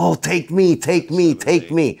 and take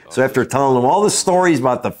me. So after telling him all the stories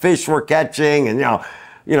about the fish we're catching and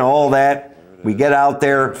all that, we get out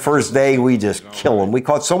there, first day, we just kill them. We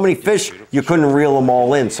caught so many fish, you couldn't reel them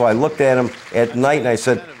all in. So I looked at him at night and I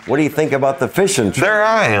said, what do you think about the fishing trip? There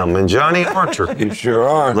I am, and Johnny Archer. You sure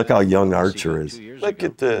are. Look how young Archer is. Look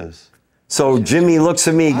at this. So Jimmy looks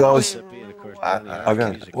at me, he goes,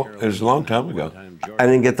 Well, it was a long time ago. I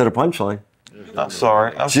didn't get to the punchline. I'm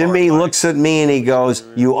sorry. Jimmy looks at me and he goes,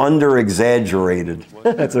 you under-exaggerated.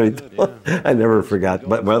 That's what he told. I never forgot.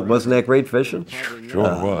 But wasn't that great fishing? Sure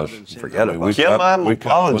was. Forget about it. Kim, I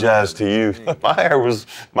apologize to you. My hair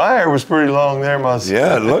was pretty long there myself.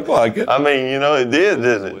 Yeah, it looked like it. I mean, it did,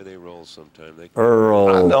 didn't it? Earl.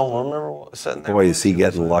 I don't remember what sitting there. Boy, is he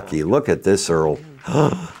getting lucky. Look at this, Earl.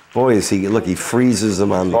 Boy, he freezes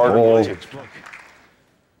him on the pole.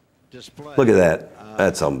 Look at that.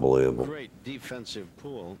 That's unbelievable. Great defensive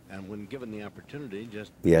pool, and when given the opportunity,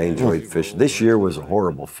 just Yeah, I enjoyed fishing. This year was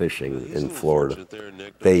horrible fishing in Florida.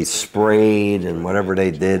 They sprayed and whatever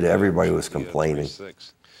they did, everybody was complaining.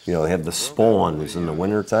 You know, they have the spawns in the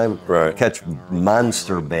wintertime. Right. Catch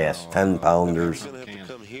monster bass, 10-pounders. He's going to have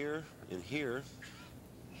to come here and here,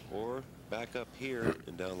 or back up here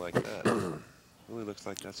and down like that. Really looks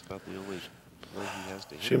like that's about the only way he has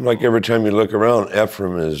to hit. Seems like every time you look around,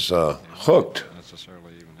 Efren is hooked. Don't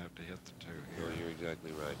necessarily even have to hit the two Oh, here. you're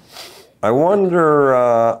exactly right. I wonder.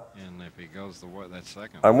 And if he goes that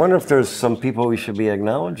second, I wonder if there's some people we should be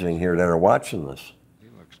acknowledging here that are watching this, he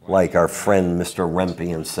looks like our friend Mr.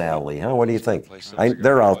 Rempe and Sally. Huh? What do you think?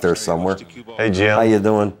 They're out there somewhere. Hey, Jim. How you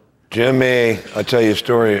doing? Jimmy, I'll tell you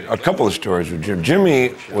a couple of stories with Jim.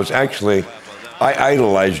 Jimmy was actually, I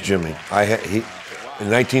idolized Jimmy. In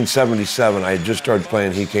 1977, I had just started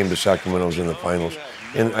playing. He came to Sacramento, was in the finals.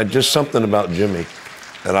 And just something about Jimmy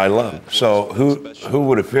that I loved. So who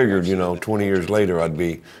would have figured, 20 years later, I'd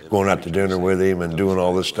be going out to dinner with him and doing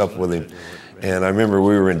all this stuff with him. And I remember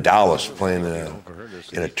we were in Dallas playing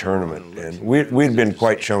in a tournament. And we'd been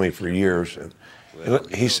quite chummy for years. And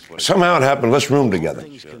somehow it happened, let's room together.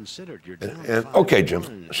 And okay,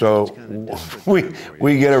 Jim. So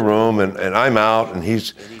we get a room, and I'm out, and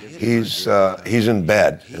he's in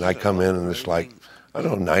bed, and I come in, and it's like, I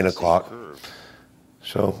don't know, 9 o'clock.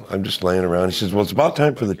 So I'm just laying around. He says, well, it's about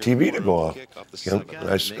time for the TV to go off. And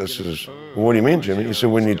I says, well, what do you mean, Jimmy? He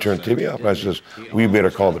said, when you turn the TV off? I says, well, you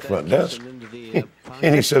better call the front desk.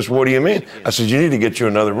 And he says, what do you mean? I said, you need to get you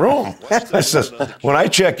another room. I says, when I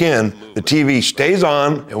check in, the TV stays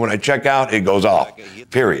on, and when I check out, it goes off,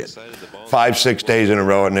 period. 5, 6 days in a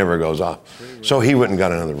row, it never goes off. So he went and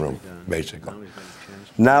got another room, basically.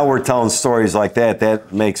 Now we're telling stories like that.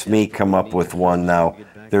 That makes me come up with one now.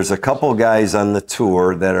 There's a couple guys on the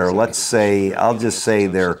tour that are, let's say, I'll just say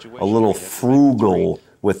they're a little frugal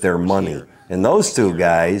with their money. And those two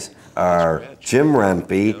guys are Jim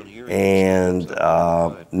Rempe and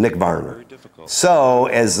Nick Varner. So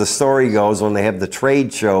as the story goes, when they have the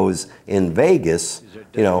trade shows in Vegas,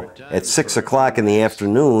 at 6 o'clock in the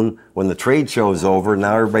afternoon, when the trade show is over,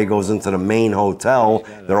 now everybody goes into the main hotel.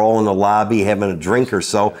 They're all in the lobby having a drink or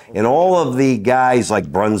so. And all of the guys,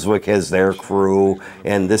 like Brunswick has their crew,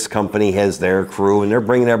 and this company has their crew, and they're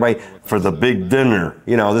bringing everybody for the big dinner.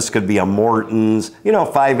 This could be a Morton's.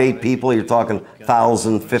 5, 8 people, you're talking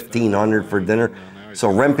 1,000, 1,500 for dinner. So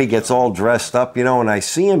Rempe gets all dressed up, and I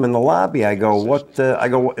see him in the lobby. I go, what?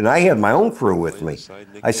 And I had my own crew with me.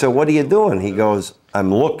 I said, what are you doing? He goes,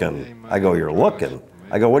 I'm looking. I go, you're looking?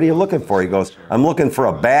 I go, what are you looking for? He goes, I'm looking for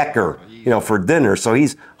a backer, for dinner. So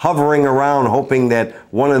he's hovering around hoping that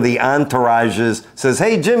one of the entourages says,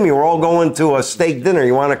 hey, Jimmy, we're all going to a steak dinner.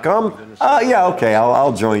 You want to come? Yeah, okay,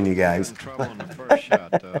 I'll join you guys.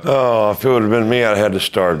 Oh, if it would have been me, I'd had to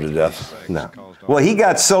starve to death. No. Well, he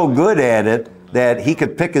got so good at it that he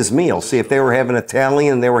could pick his meal. See, if they were having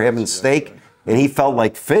Italian and they were having steak and he felt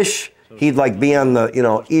like fish, he'd be on the,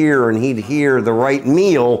 ear, and he'd hear the right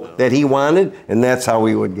meal that he wanted, and that's how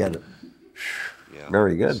he would get it.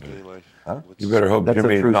 Very good. Huh? You better hope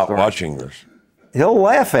Jimmy's not watching this. He'll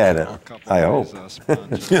laugh at it, I hope.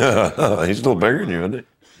 He's a little bigger than you,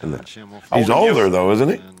 isn't he? He's older, though, isn't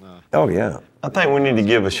he? Oh, yeah. I think we need to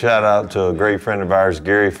give a shout out to a great friend of ours,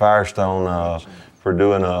 Gary Firestone, for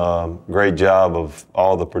doing a great job of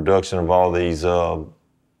all the production of all these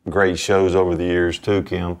great shows over the years too,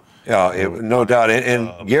 Kim. Yeah, no doubt.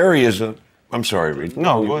 And Gary is I'm sorry, Reed.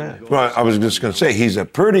 No, go ahead. Well, I was just going to say, he's a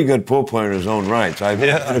pretty good pool player in his own rights. I've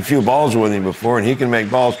had a few balls with him before, and he can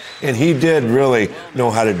make balls. And he did really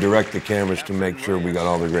know how to direct the cameras to make sure we got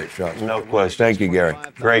all the great shots. No question. Thank you, Gary.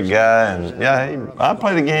 Great guy. And, yeah, I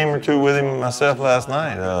played a game or two with him myself last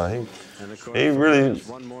night. He really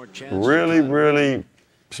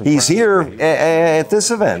He's here at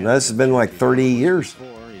this event. This has been like 30 years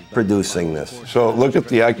producing this. So look at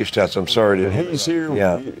the AccuStats. I'm sorry to. He's here.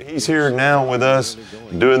 Yeah. He's here now with us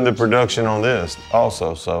doing the production on this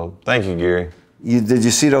also. So thank you, Gary. Did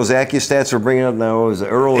you see those AccuStats we're bringing up now? Was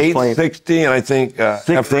Earl was playing 860, and I think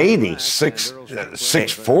 680,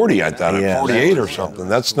 640. I thought at 48 or something.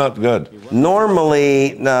 That's not good.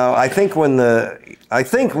 Normally, no. I think high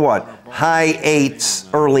 8s,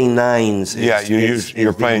 early 9s.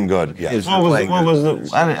 You're playing good. Yeah. What was the?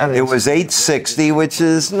 It was 860, which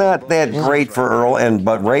is not that great for Earl,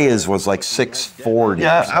 but Reyes was like 640.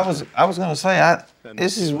 Yeah, I was going to say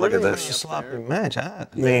this is really a sloppy match.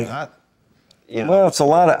 Well, it's a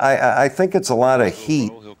lot of. I think it's a lot of heat.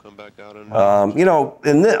 In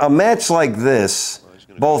a match like this,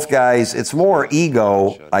 both guys, it's more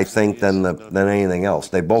ego, I think, than anything else.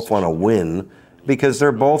 They both want to win, because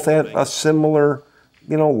they're both at a similar,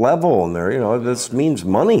 level, and this means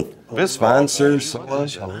money. Sponsors.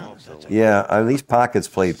 Yeah, these pockets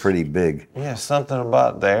played pretty big. Yeah, something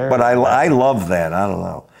about there. But I love that. I don't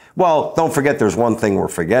know. Well, don't forget, there's one thing we're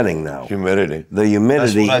forgetting now. Humidity. The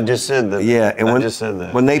humidity. That's what I just said. Yeah,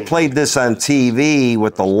 and when they played this on TV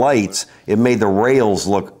with the lights, it made the rails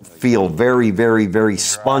feel very, very, very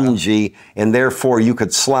spongy, and therefore you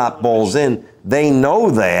could slop balls in. They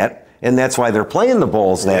know that, and that's why they're playing the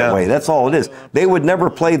balls that way. That's all it is. They would never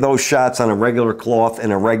play those shots on a regular cloth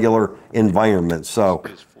in a regular environment. So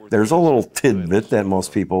there's a little tidbit that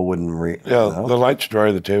most people wouldn't read. Yeah, the lights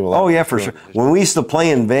dry the table out. Oh, yeah, for sure. When we used to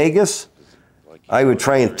play in Vegas, I would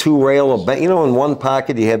try and two-rail a bank. In one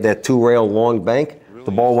pocket you have that two-rail long bank.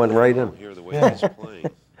 The ball went right in.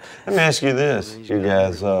 Let me ask you this, you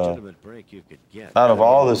guys. Out of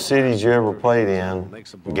all the cities you ever played in,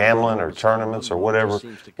 gambling or tournaments or whatever,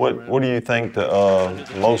 what do you think the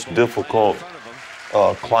most difficult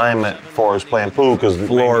climate for us playing pool? Because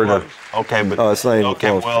Florida. Okay, but it's not even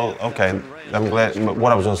close. Well, okay. I'm glad.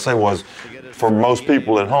 What I was going to say was, for most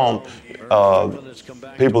people at home,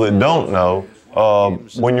 people that don't know,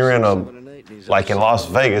 when you're like in Las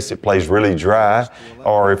Vegas, it plays really dry,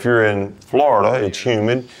 or if you're in Florida, it's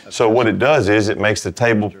humid. So what it does is it makes the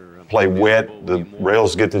table play wet. The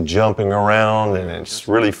rails get to jumping around, and it's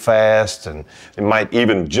really fast. And it might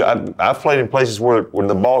even. I've played in places where when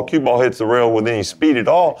the cue ball hits the rail with any speed at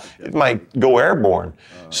all, it might go airborne.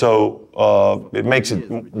 So it makes it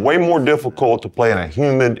way more difficult to play in a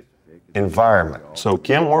humid environment. So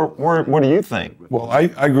Kim, what do you think? Well,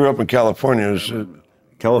 I grew up in California.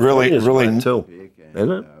 It was really too,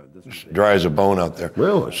 isn't it? Dry as a bone out there.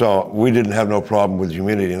 Really? So we didn't have no problem with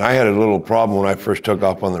humidity. And I had a little problem when I first took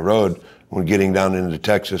off on the road when getting down into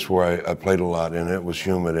Texas, where I played a lot, and it was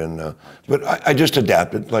humid. But I just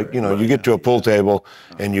adapted. Like, you get to a pool table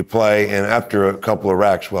and you play, and after a couple of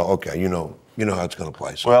racks, well, okay, you know how it's going to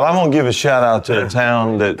play. So. Well, I'm going to give a shout out to a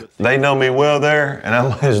town that they know me well there,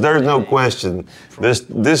 and there's no question.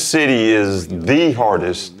 This city is the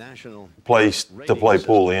hardest place to play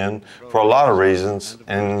pool in for a lot of reasons,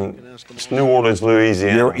 and it's New Orleans,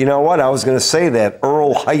 Louisiana. You know what? I was going to say that.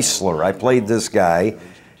 Earl Heisler, I played this guy,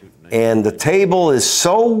 and the table is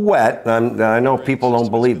so wet, I know people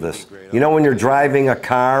don't believe this. When you're driving a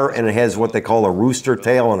car and it has what they call a rooster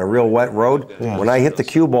tail on a real wet road? Yeah. When I hit the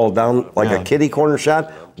cue ball down like a kitty corner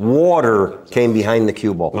shot, water came behind the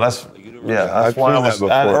cue ball. Well, that's why I was.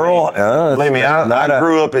 Believe me, I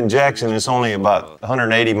grew up in Jackson. It's only about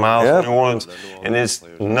 180 miles from New Orleans, and it's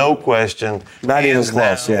no question. Not even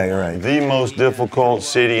close. Yeah, you're right. The most difficult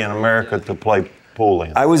city in America to play pool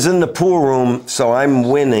in. I was in the pool room, so I'm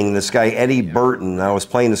winning. This guy Eddie Burton. I was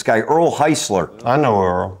playing this guy Earl Heisler. I know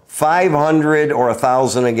Earl. 500 or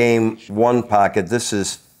 1,000 a game, one pocket. This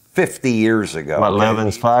is 50 years ago. About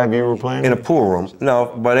 11's5 you were playing? In a pool room.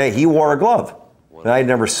 No, but he wore a glove. And I'd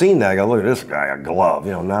never seen that. I go, look at this guy, a glove.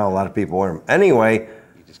 Now a lot of people wear them. Anyway,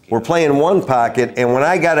 we're playing one pocket, and when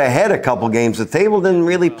I got ahead a couple games, the table didn't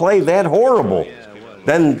really play that horrible.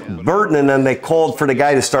 Then Burton, and then they called for the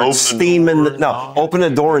guy to start open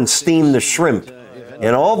the door and steam the shrimp.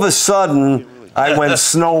 And all of a sudden, I went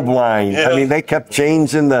snowblind. Yeah. I mean, they kept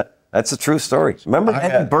changing that's a true story. Remember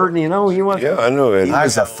Eddie Burton, he was? Yeah, I know Eddie. He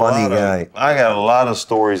was a funny guy. I got a lot of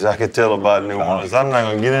stories I could tell about New Orleans. I'm not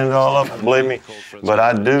going to get into all of them, believe me. But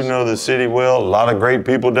I do know the city well. A lot of great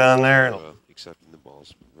people down there.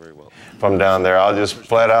 From down there, I'll just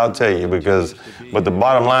flat out tell you but the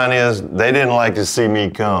bottom line is they didn't like to see me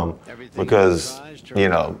come because,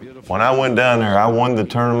 when I went down there, I won the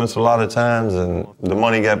tournaments a lot of times, and the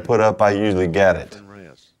money got put up, I usually got it.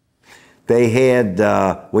 They had,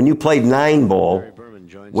 when you played 9-ball,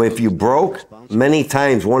 if you broke, many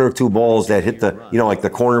times 1 or 2 balls that hit the, like the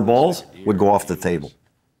corner balls would go off the table.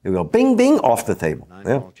 It would go bing, bing, off the table.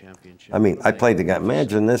 Yeah. I mean, I played the guy.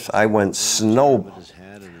 Imagine this. I went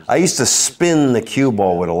I used to spin the cue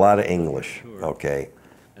ball with a lot of English, okay?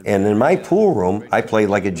 And in my pool room, I played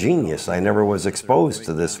like a genius. I never was exposed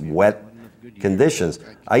to this wet conditions.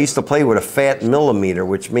 I used to play with a fat millimeter,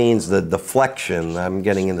 which means the deflection. I'm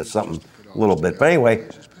getting into something a little bit. But anyway,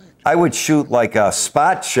 I would shoot like a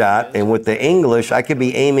spot shot, and with the English, I could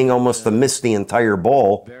be aiming almost to miss the entire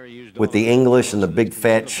ball with the English and the big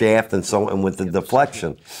fat shaft and with the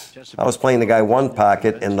deflection. I was playing the guy one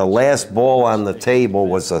pocket, and the last ball on the table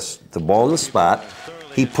was the ball in the spot.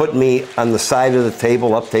 He put me on the side of the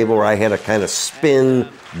table, up table, where I had to kind of spin,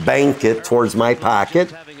 bank it towards my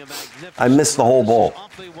pocket. I missed the whole ball.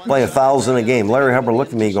 Play 1,000 a game. Larry Hubbard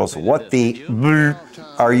looked at me and goes, what the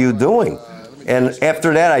are you doing? And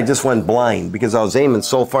after that, I just went blind because I was aiming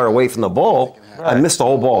so far away from the ball. I missed the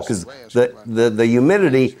whole ball because the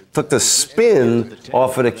humidity took the spin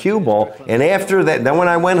off of the cue ball. And after that, then when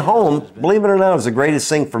I went home, believe it or not, it was the greatest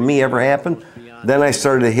thing for me ever happened. Then I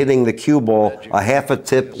started hitting the cue ball a half a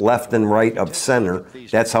tip left and right of center.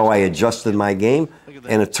 That's how I adjusted my game.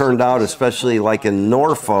 And it turned out, especially like in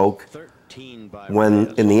Norfolk, when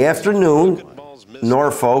in the afternoon,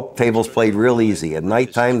 Norfolk tables played real easy. At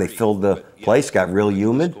nighttime, they filled the place, got real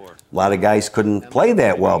humid. A lot of guys couldn't play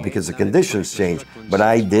that well because the conditions changed. But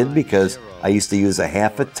I did because I used to use a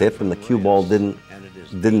half a tip and the cue ball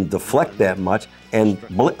didn't deflect that much. And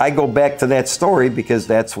I go back to that story because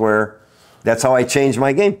that's how I changed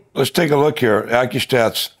my game. Let's take a look here.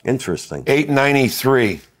 AccuStats. Interesting.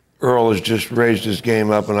 893. Earl has just raised his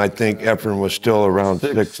game up, and I think Efren was still around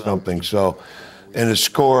 6-something. So, and his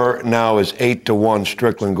score now is 8-1.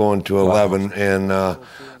 Strickland going to 11, and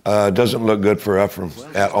doesn't look good for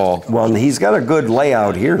Efren at all. Well, he's got a good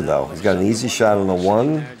layout here, though. He's got an easy shot on the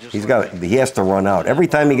 1. He has to run out every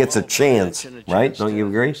time he gets a chance, right? Don't you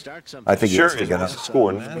agree? I think he has to get up.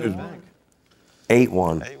 Score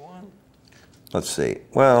 8-1. Let's see.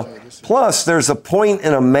 Well, plus there's a point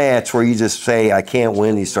in a match where you just say, I can't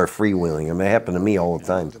win, you start freewheeling. I mean, it happened to me all the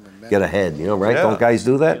time. Get ahead, right? Yeah. Don't guys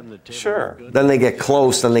do that? Sure. Then they get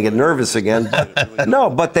close, then they get nervous again. No,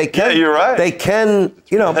 but they can. Yeah, you're right. They can,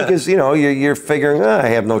 because, you're figuring, I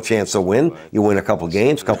have no chance to win. You win a couple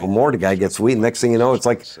games, a couple more, the guy gets weak. Next thing you know, it's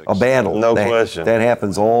like a battle. No question. That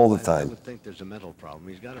happens all the time.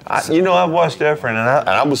 I've watched Efren, and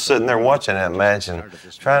I was sitting there watching that match and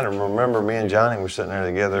trying to remember me and Johnny were sitting there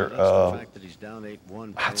together.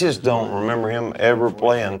 I just don't remember him ever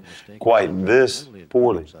playing quite this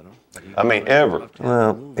poorly. I mean, ever.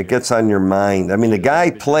 Well, it gets on your mind. I mean, the guy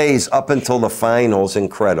plays up until the finals,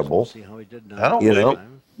 incredible. I don't believe it.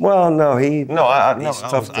 Well, no, I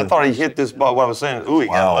thought he hit this ball. What I was saying, he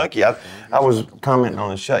got lucky. I was commenting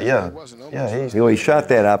on the shot. Yeah, he shot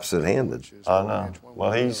that opposite-handed. I know.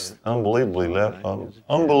 Well, he's unbelievably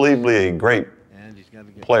a great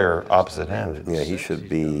player opposite-handed. Yeah, he should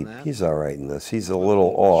be. He's all right in this. He's a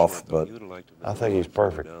little off, but I think he's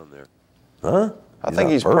perfect. Huh? I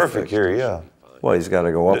think he's perfect here, yeah. Well, he's got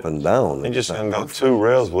to go up and down. He's just going to go 2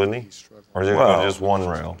 rails, wouldn't he? Or is it just 1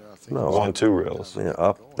 rail? No. 2 rails. Yeah,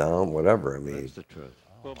 up, down, whatever. I mean,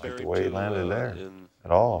 like the way he landed there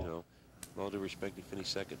at all. All due respect, he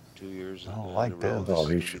finished second 2 years. I don't like that. Oh,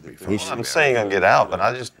 he should be fine. I'm saying he'll get out, but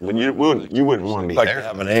I just you wouldn't want to be Like there. to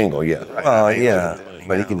have an angle, yeah. Well, yeah,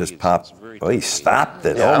 but he can just pop. Oh, he stopped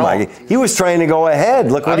it. Oh my! He was trying to go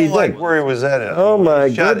ahead. Look what he did. Like where he was at. Oh my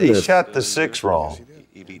goodness! He shot the 6 wrong.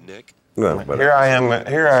 He beat Nick. Well, Here I am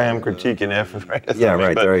critiquing Efren Reyes. Yeah,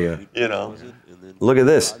 right there you. Look at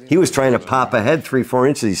this. He was trying to pop ahead 3-4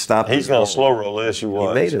 inches. He stopped. He's going to slow roll this. He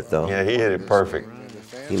made it though. Yeah, he hit it perfect.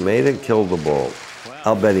 He made it, killed the ball.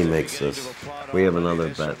 I'll bet he makes this. We have another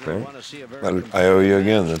bet, right? I owe you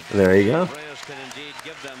again then. There you go.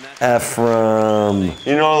 Efren.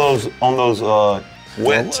 On those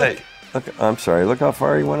wet tape. Look, I'm sorry. Look how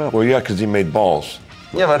far he went up. Well, yeah, because he made balls.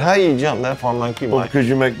 Yeah, but how you jump that far, Mike? Well, because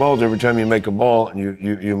you make balls every time you make a ball and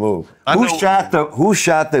you move. Who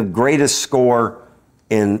shot the greatest score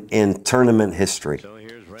in tournament history?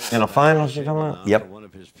 In a finals, you talking about? Yep.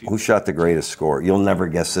 Who shot the greatest score? You'll never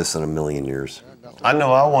guess this in a million years. I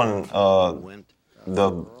know I won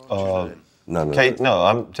the No,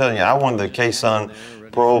 I'm telling you, I won the K-Sun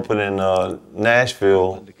Pro Open in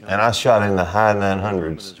Nashville, and I shot in the high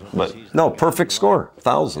 900s. But no, perfect score,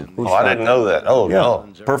 1,000. I didn't know that. Oh, yeah, no.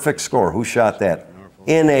 Perfect score. Who shot that?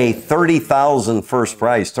 In a 30,000 first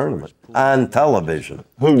prize tournament on television.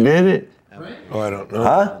 Who did it? Oh, I don't know.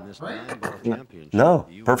 Huh? No,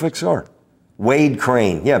 perfect score. Wade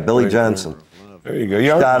Crane. Yeah, Billy Johnson. There you go. You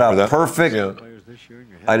shot a perfect. Yeah.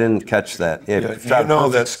 I didn't catch that. Yeah, shot a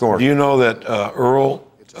perfect score. Do you know that Earl,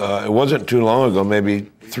 it wasn't too long ago,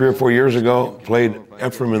 maybe 3 or 4 years ago, played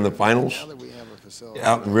Efren in the finals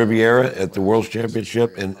out in Riviera at the World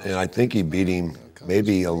Championship, and I think he beat him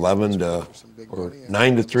maybe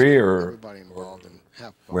 11-3 or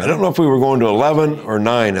I don't know if we were going to 11 or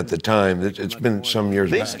 9 at the time. It's been some years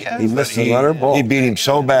back. He missed another ball. He beat him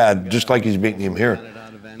so bad, just like he's beating him here.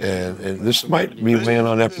 And this might be weighing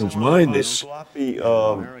on Efren's mind.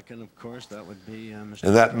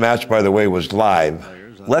 And that match, by the way, was live.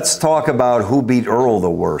 Let's talk about who beat Earl the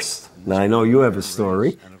worst. Now, I know you have a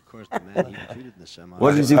story.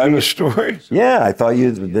 What did you I have a story? Yeah, I thought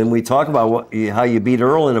you. Then we talk about how you beat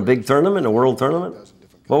Earl in a big tournament, a world tournament.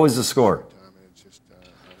 What was the score?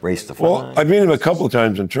 Race to 5. Well, I beat him a couple of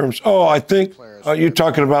times in terms. Oh, I think Oh, you're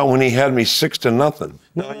talking about when he had me 6-0.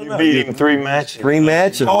 No, you beat him 3 matches. 3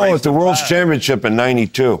 matches. Oh, at the World's Championship in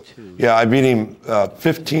 '92. Yeah, I beat him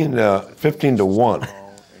 15 to 1.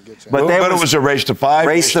 But it was a race to 5,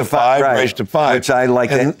 right. race to 5. Which I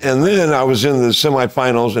like. And then I was in the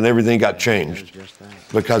semifinals, and everything got changed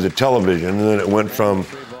because of television. And then it went from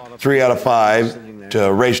 3 out of 5 to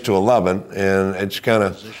a race to 11. And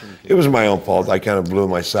it was my own fault. I kind of blew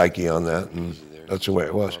my psyche on that. And that's the way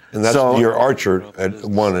it was. And that's the year Archer had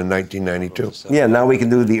won in 1992. Yeah, now we can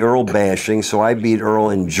do the Earl bashing. So I beat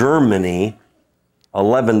Earl in Germany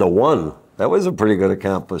 11 to 1. That was a pretty good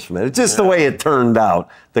accomplishment. It's just the way it turned out.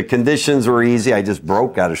 The conditions were easy. I just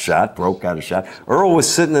got a shot. Earl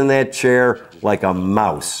was sitting in that chair like a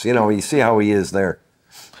mouse. You know, you see how he is there.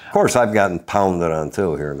 Of course, I've gotten pounded on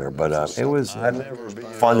too here and there, but it was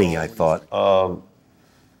funny, I thought.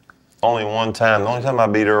 Only one time. The only time I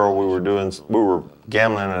beat Earl, we were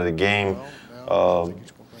gambling at a game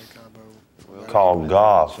called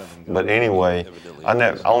golf. But anyway, I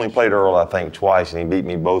only played Earl, I think, twice, and he beat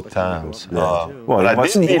me both times. He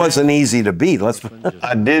wasn't easy to beat.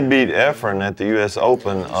 I did beat Efren at the U.S.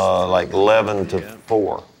 Open like 11 to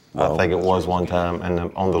 4. I think it was one time,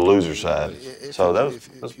 and on the loser side. So that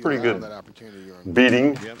was pretty good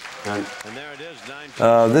beating.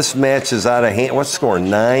 This match is out of hand. What's the score?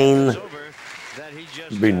 9.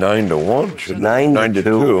 It'd be 9 to 1. Should 9 to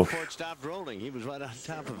 2.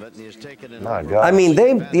 My God. I mean,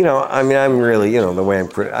 I'm really, the way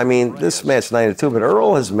this match 9 to 2, but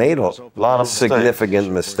Earl has made a lot of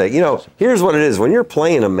significant mistakes. Here's what it is. When you're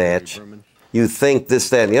playing a match, you think this,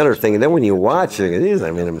 that, and the other thing, and then when you watch it,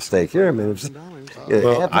 I made a mistake here. 9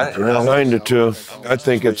 to 2. I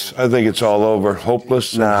think it's all over.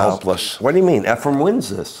 Hopeless and helpless. What do you mean? Efren wins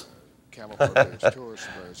this.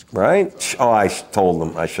 Right? Oh, I told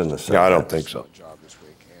him I shouldn't have said that. I don't think so.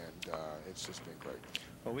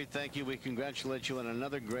 Well, we thank you. We congratulate you on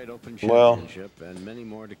another great Open Championship and many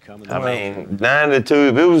more to come. 9 to 2.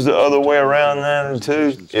 If it was the other way around, 9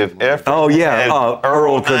 to 2, if Efren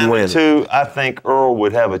Earl could win. 2, I think Earl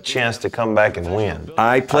would have a chance to come back and win.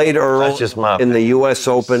 I played Earl in the U.S.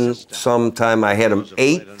 Open sometime. I had him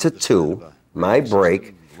 8 to 2, my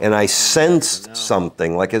break, and I sensed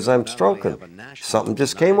something, like as I'm stroking. Something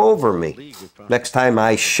just came over me. Next time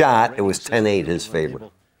I shot, it was 10-8 his favorite.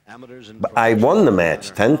 But I won the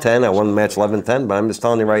match 10-10. I won the match 11-10, but I'm just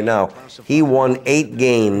telling you right now, he won 8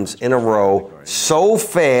 games in a row so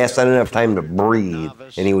fast I didn't have time to breathe,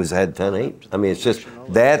 and he was ahead 10-8. I mean, it's just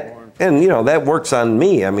that, and that works on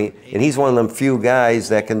me. I mean, and he's one of them few guys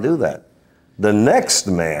that can do that. The next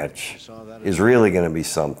match is really going to be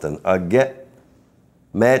something. Again,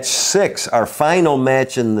 match 6, our final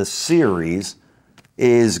match in the series,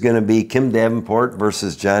 is going to be Kim Davenport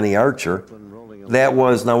versus Johnny Archer. That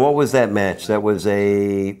was, now what was that match? That was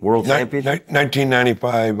a World Championship?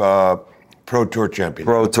 1995 Pro Tour Championship.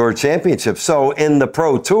 Pro Tour Championship. So in the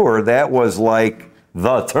Pro Tour, that was like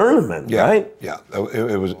the tournament, right? Yeah,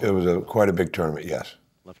 it was quite a big tournament, yes.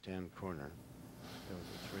 Left-hand corner. There was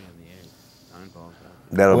a 3 in the 8. 9 balls out.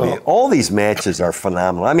 That'll be, all these matches are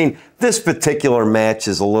phenomenal. I mean, this particular match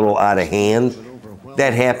is a little out of hand.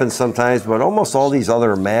 That happens sometimes, but almost all these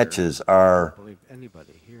other matches are.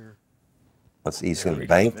 He's going to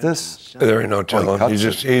bank this? There ain't no telling. He's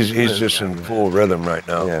just in full rhythm right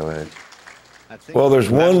now. Yeah, right. Well,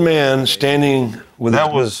 there's one man standing with.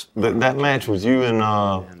 That match was you and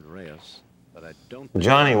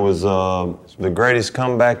Johnny was the greatest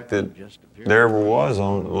comeback that there ever was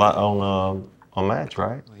on a match,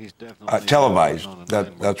 right? Televised.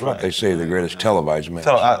 That's what they say, the greatest televised match.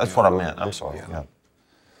 That's what I meant. I'm sorry. Yeah.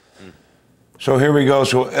 So here we go.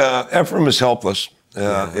 So Efren is helpless.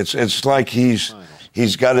 It's like he's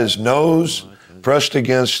got his nose pressed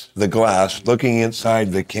against the glass, looking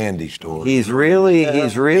inside the candy store. He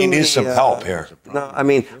needs some help here. No, I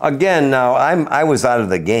mean, again, now I was out of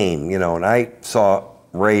the game, and I saw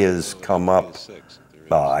Reyes come up.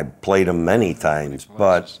 I played him many times,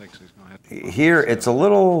 but here it's a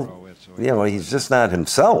little, he's just not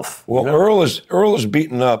himself. Well, Earl is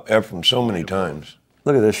beaten up Efren so many times.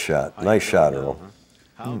 Look at this shot. Nice shot, Earl.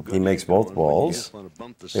 He makes both balls.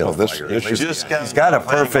 He's got a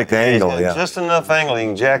perfect angle. Yeah, just enough angle. He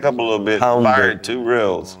can jack up a little bit. Fire 2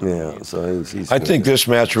 reels. Yeah, so he's I think this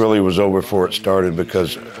match really was over before it started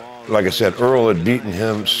because, like I said, Earl had beaten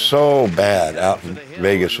him so bad out in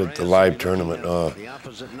Vegas at the live tournament.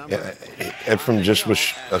 Efren just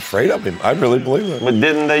was afraid of him. I really believe it. But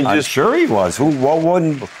didn't they just? I'm sure he was. Who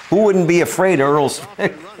wouldn't be afraid of Earl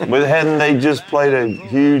Strickland? But hadn't they just played a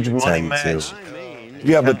huge money match?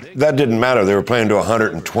 Yeah, but that didn't matter. They were playing to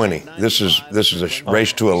 120. This is a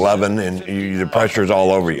race to 11, and the pressure's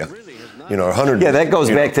all over you. You know, 100. Yeah, that goes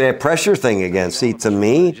back to that pressure thing again. See, to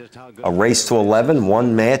me, a race to 11,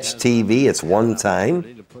 one match TV, it's one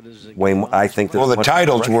time. I think. Well, the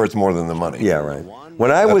title's worth more than the money. Yeah, right.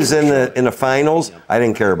 When I was in the finals, I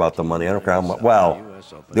didn't care about the money. I don't care how much. Well,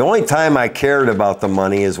 the only time I cared about the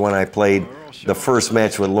money is when I played the first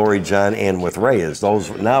match with Laurie John and with Reyes. Those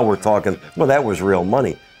now we're talking. Well, that was real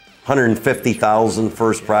money. 150,000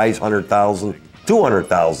 first prize, 100,000,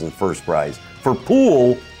 200,000 first prize. For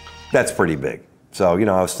pool, that's pretty big. So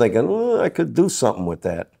I was thinking, I could do something with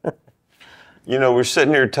that. We're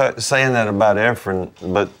sitting here saying that about Efren,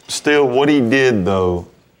 but still, what he did though,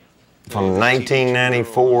 from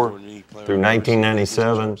 1994 through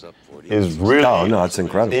 1997. Is really. Oh no, it's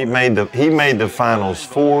incredible. He made the finals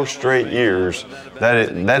 4 straight years.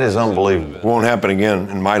 That is unbelievable. Won't happen again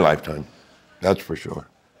in my lifetime. That's for sure.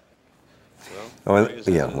 Well,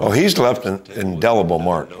 yeah. Well, he's left an indelible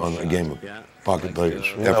mark on the game of pocket billiards.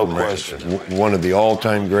 No question. One of the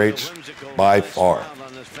all-time greats by far.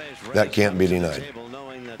 That can't be denied.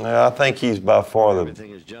 I think he's by far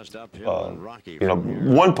the.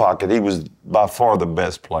 One pocket, he was by far the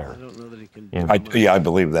best player. I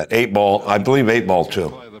believe that. 8-ball. I believe 8-ball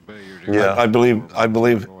too. Yeah. I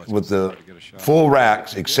believe with the full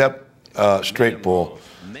racks except straight pull.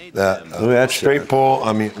 That straight pull.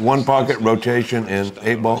 I mean, one pocket rotation and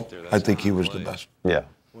 8-ball. I think he was the best. Yeah.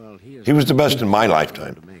 He was the best in my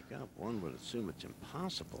lifetime. One would assume it's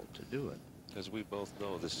impossible to do it. As we both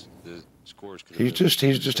know, the scores. He's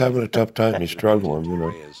just having a tough time. He's struggling,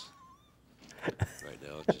 Right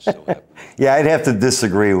now, it's just so happening. Yeah, I'd have to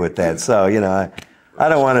disagree with that. So I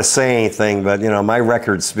don't want to say anything, but my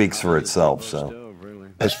record speaks for itself. So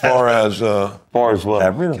as far as what?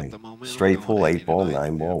 everything, straight pull, 8-ball,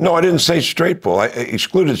 9-ball. No, I didn't say straight pull. I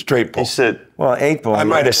excluded straight pull. He said. Well, 8-ball. I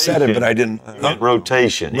might have said it, but I didn't.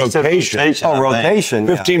 Rotation. He said Rotation. Oh, rotation.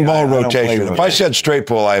 15-ball rotation. If I said straight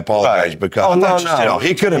pull, I apologize Right. because no.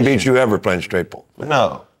 He couldn't beat you ever playing straight pull.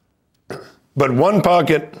 No. But one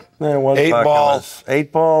pocket, 8-ball,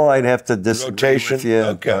 8-ball. I'd have to disagree rotation. with you.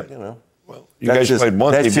 Okay. But, Well, you guys played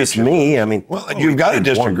once. That's just me. I mean, well, you've got to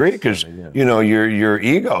disagree because your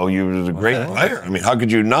ego. You was a great player. I mean, how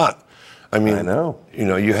could you not? I mean, I know.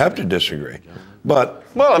 You have to disagree. But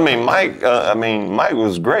Well, I mean, Mike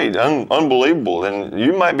was great, unbelievable, and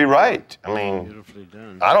you might be right. I mean,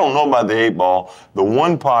 I don't know about the 8-ball. The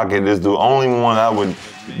one pocket is the only one I would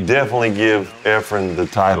definitely give Efren the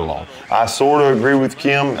title on. I sort of agree with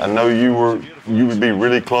Kim. I know you would be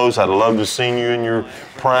really close. I'd love to see you in your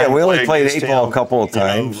prime. Yeah, we only played against 8-ball him. a couple of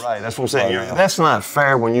times. Right, that's what I'm saying. That's not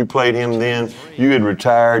fair. When you played him then, you had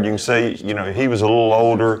retired. You can say, he was a little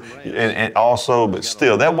older, and also, but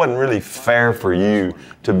still, that wasn't really fair for you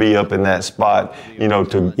to be up in that spot. You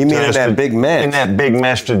mean in that big match? In that big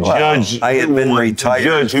match to judge. I had been retired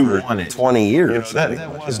judge who for won it. 20 years. That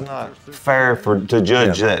was not fair to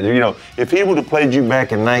judge that. If he would have played you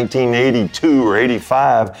back in 1982 or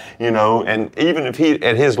 85, and even if he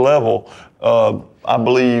at his level, I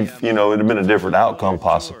believe it'd have been a different outcome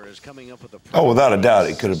possible. oh, without a doubt,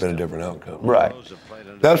 it could have been a different outcome. Right.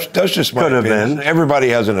 That's just my Could have opinion. been. Everybody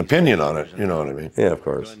has an opinion on it. You know what I mean? Yeah, of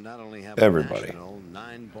course. Everybody.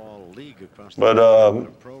 But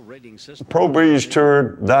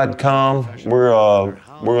ProBilliardsTour.com, we're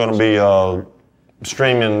going to be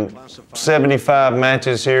streaming 75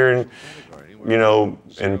 matches here,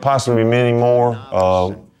 and possibly many more.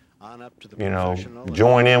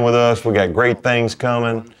 Join in with us. We got great things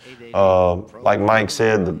coming. Like Mike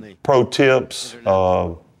said, the pro tips.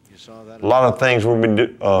 A lot of things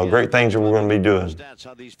great things that we're going to be doing.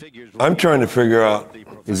 I'm trying to figure out.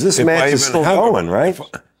 Is this if I match even is still have- going, right?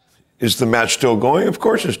 Is the match still going? Of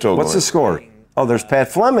course it's still What's going. the score? Oh, there's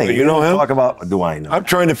Pat Fleming. You know him? Talk about, do I know? I'm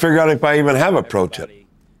trying to figure out if I even have a pro tip.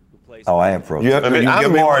 Oh, I have pro You tips. have, you I'm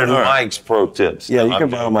give me borrowing one? All right. Mike's pro tips. Yeah, you can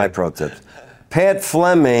borrow my pro tips. Pat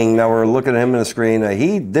Fleming, now we're looking at him on the screen.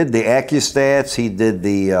 He did the AccuStats. He did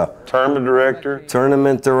the Tournament director.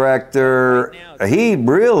 tournament director. He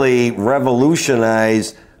really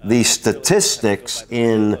revolutionized the statistics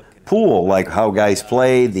in pool, like how guys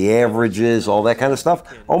played, the averages, all that kind of stuff.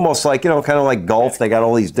 Almost like, kind of like golf. They got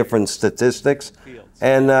all these different statistics.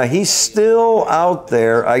 And he's still out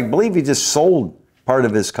there. I believe he just sold part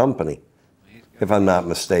of his company, if I'm not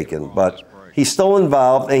mistaken. But he's still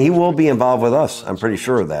involved, and he will be involved with us. I'm pretty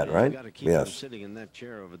sure of that, right? Yes.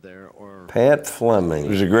 Pat Fleming. He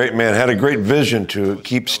was a great man. Had a great vision to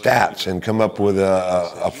keep stats and come up with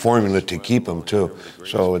a formula to keep them too.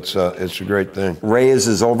 So it's a great thing. Reyes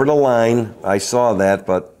is over the line. I saw that,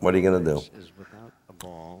 but what are you going to do?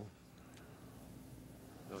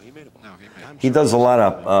 he does a lot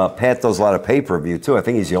of, Pat does a lot of pay-per-view, too. I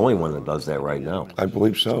think he's the only one that does that right now. I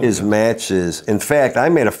believe so. His matches, in fact, I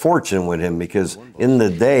made a fortune with him because in the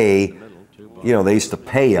day, you know, they used to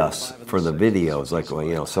pay us for the videos, like,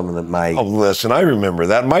 you know, some of my... Oh, listen, I remember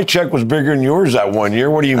that. My check was bigger than yours that one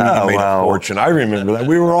year. What do you mean you made a fortune? I remember that.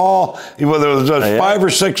 We were all, well, there was 5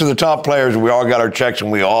 or 6 of the top players, and we all got our checks,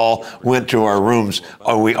 and we all went to our rooms.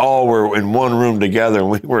 We all were in one room together, and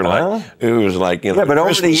we were like, it was like, you know, yeah, but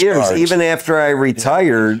over the years, cards. even after I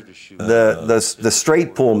retired, the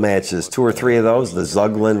straight pool matches, 2 or 3 of those, the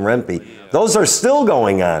Sigel and Reed, those are still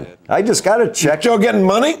going on. I just got to check. You're still getting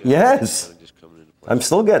money? Yes. I'm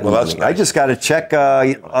still getting money. Nice. I just got a check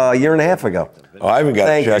a year and a half ago. Oh, I haven't got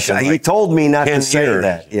a check in He told me not to say years.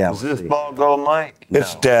 that. Yeah. Does this ball go, Mike?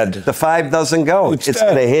 It's dead. The 5 doesn't go. It's dead.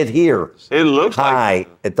 going to hit here. It looks high.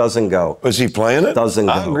 It doesn't go. Was he playing it? Doesn't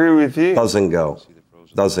go. I agree with you. Doesn't go.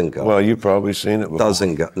 Doesn't go. Well, you've probably seen it before.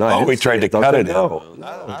 Doesn't go. No, we tried to cut it out.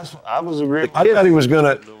 I was agreeing. I thought he was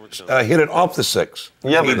going to hit it off the 6.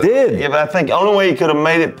 Yeah, He did. Yeah, but I think the only way he could have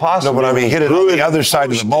made it possible. No, but I mean, hit it on the other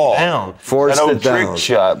side of the ball. Down. Forced that old it down. trick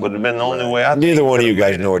shot would have been the only way. Neither one of you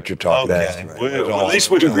guys know what you're talking Okay. about. Well, at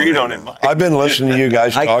least we agreed on it, Mike. I've been listening to you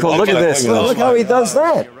guys talk. Look at this. Look how he does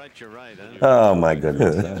that. Oh, my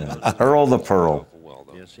goodness. Earl the Pearl.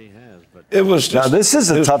 Yes, he has. But It was Now, just, this is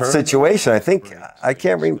a tough perfect. situation. I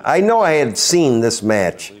can't remember. I know I had seen this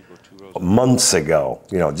match months ago,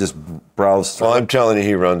 you know, just browsed through. Well, I'm telling you,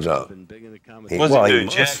 he runs out. What's Well, he do? he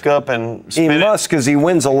Jack up and He spin must, because he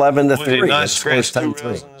wins 11-3. not He scores scratch 2 10-3.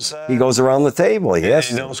 rails on the side? He goes around the table. it? Yes.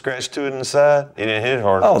 He don't scratch 2 in the side. He didn't hit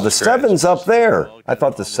hard. Oh, enough the to scratch. 7's up there. I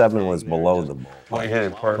thought the 7 was below the ball. Oh, he hit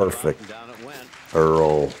it perfect. Perfect.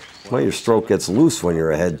 Earl. Well, your stroke gets loose when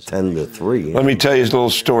you're ahead 10-3. Let me tell you a little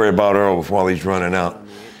story about Earl while he's running out.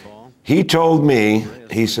 He told me,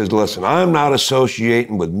 he says, listen, I'm not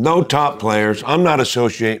associating with no top players. I'm not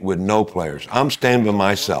associating with no players. I'm staying by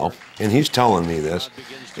myself. And he's telling me this.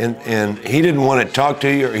 And he didn't want to talk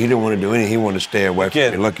to you or he didn't want to do anything. He wanted to stay away from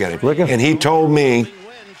you. Look at him. Look at him. And he told me,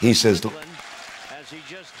 he says,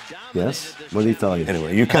 Yes? What did he tell you?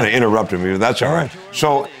 anyway, you kind of interrupted me, but that's all right.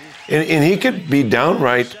 So, and he could be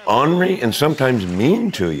downright ornery and sometimes mean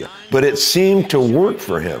to you, but it seemed to work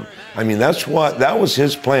for him. I mean, that was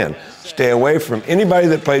his plan. Stay away from anybody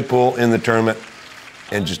that played pool in the tournament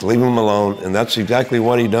and just leave them alone. And that's exactly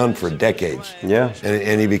what he done for decades. Yeah.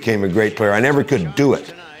 And he became a great player. I never could do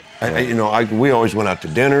it. We always went out to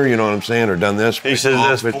dinner, you know what I'm saying, or done this. He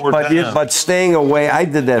says this 4 times. But staying away, I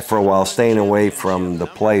did that for a while, staying away from the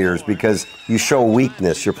players because you show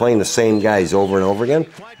weakness. You're playing the same guys over and over again.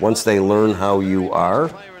 Once they learn how you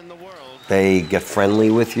are, they get friendly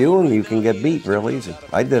with you and you can get beat real easy.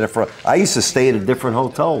 I did it I used to stay at a different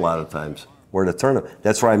hotel a lot of times where the tournament.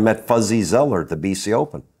 That's where I met Fuzzy Zeller at the BC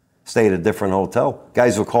Open. Stay at a different hotel.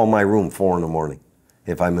 Guys will call my room 4 in the morning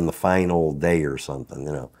if I'm in the fine old day or something,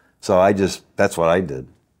 you know. So that's what I did.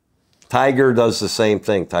 Tiger does the same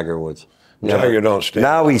thing, Tiger Woods. Tiger don't stay.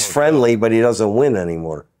 Now he's friendly, but he doesn't win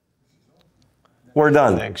anymore. We're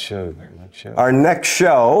done. Next show. Our next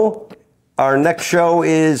show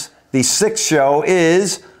is, the 6th show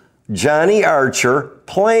is Johnny Archer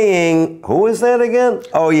playing, who is that again?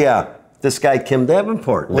 Oh yeah, this guy Kim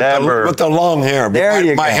Davenport. With the long hair. There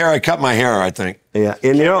you go. I cut my hair, I think. Yeah,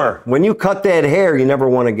 and you know, when you cut that hair, you never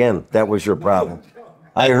won again. That was your problem.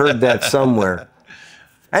 I heard that somewhere.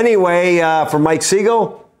 Anyway, for Mike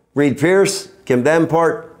Sigel, Reed Pierce, Kim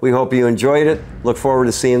Davenport, we hope you enjoyed it. Look forward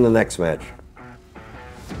to seeing the next match.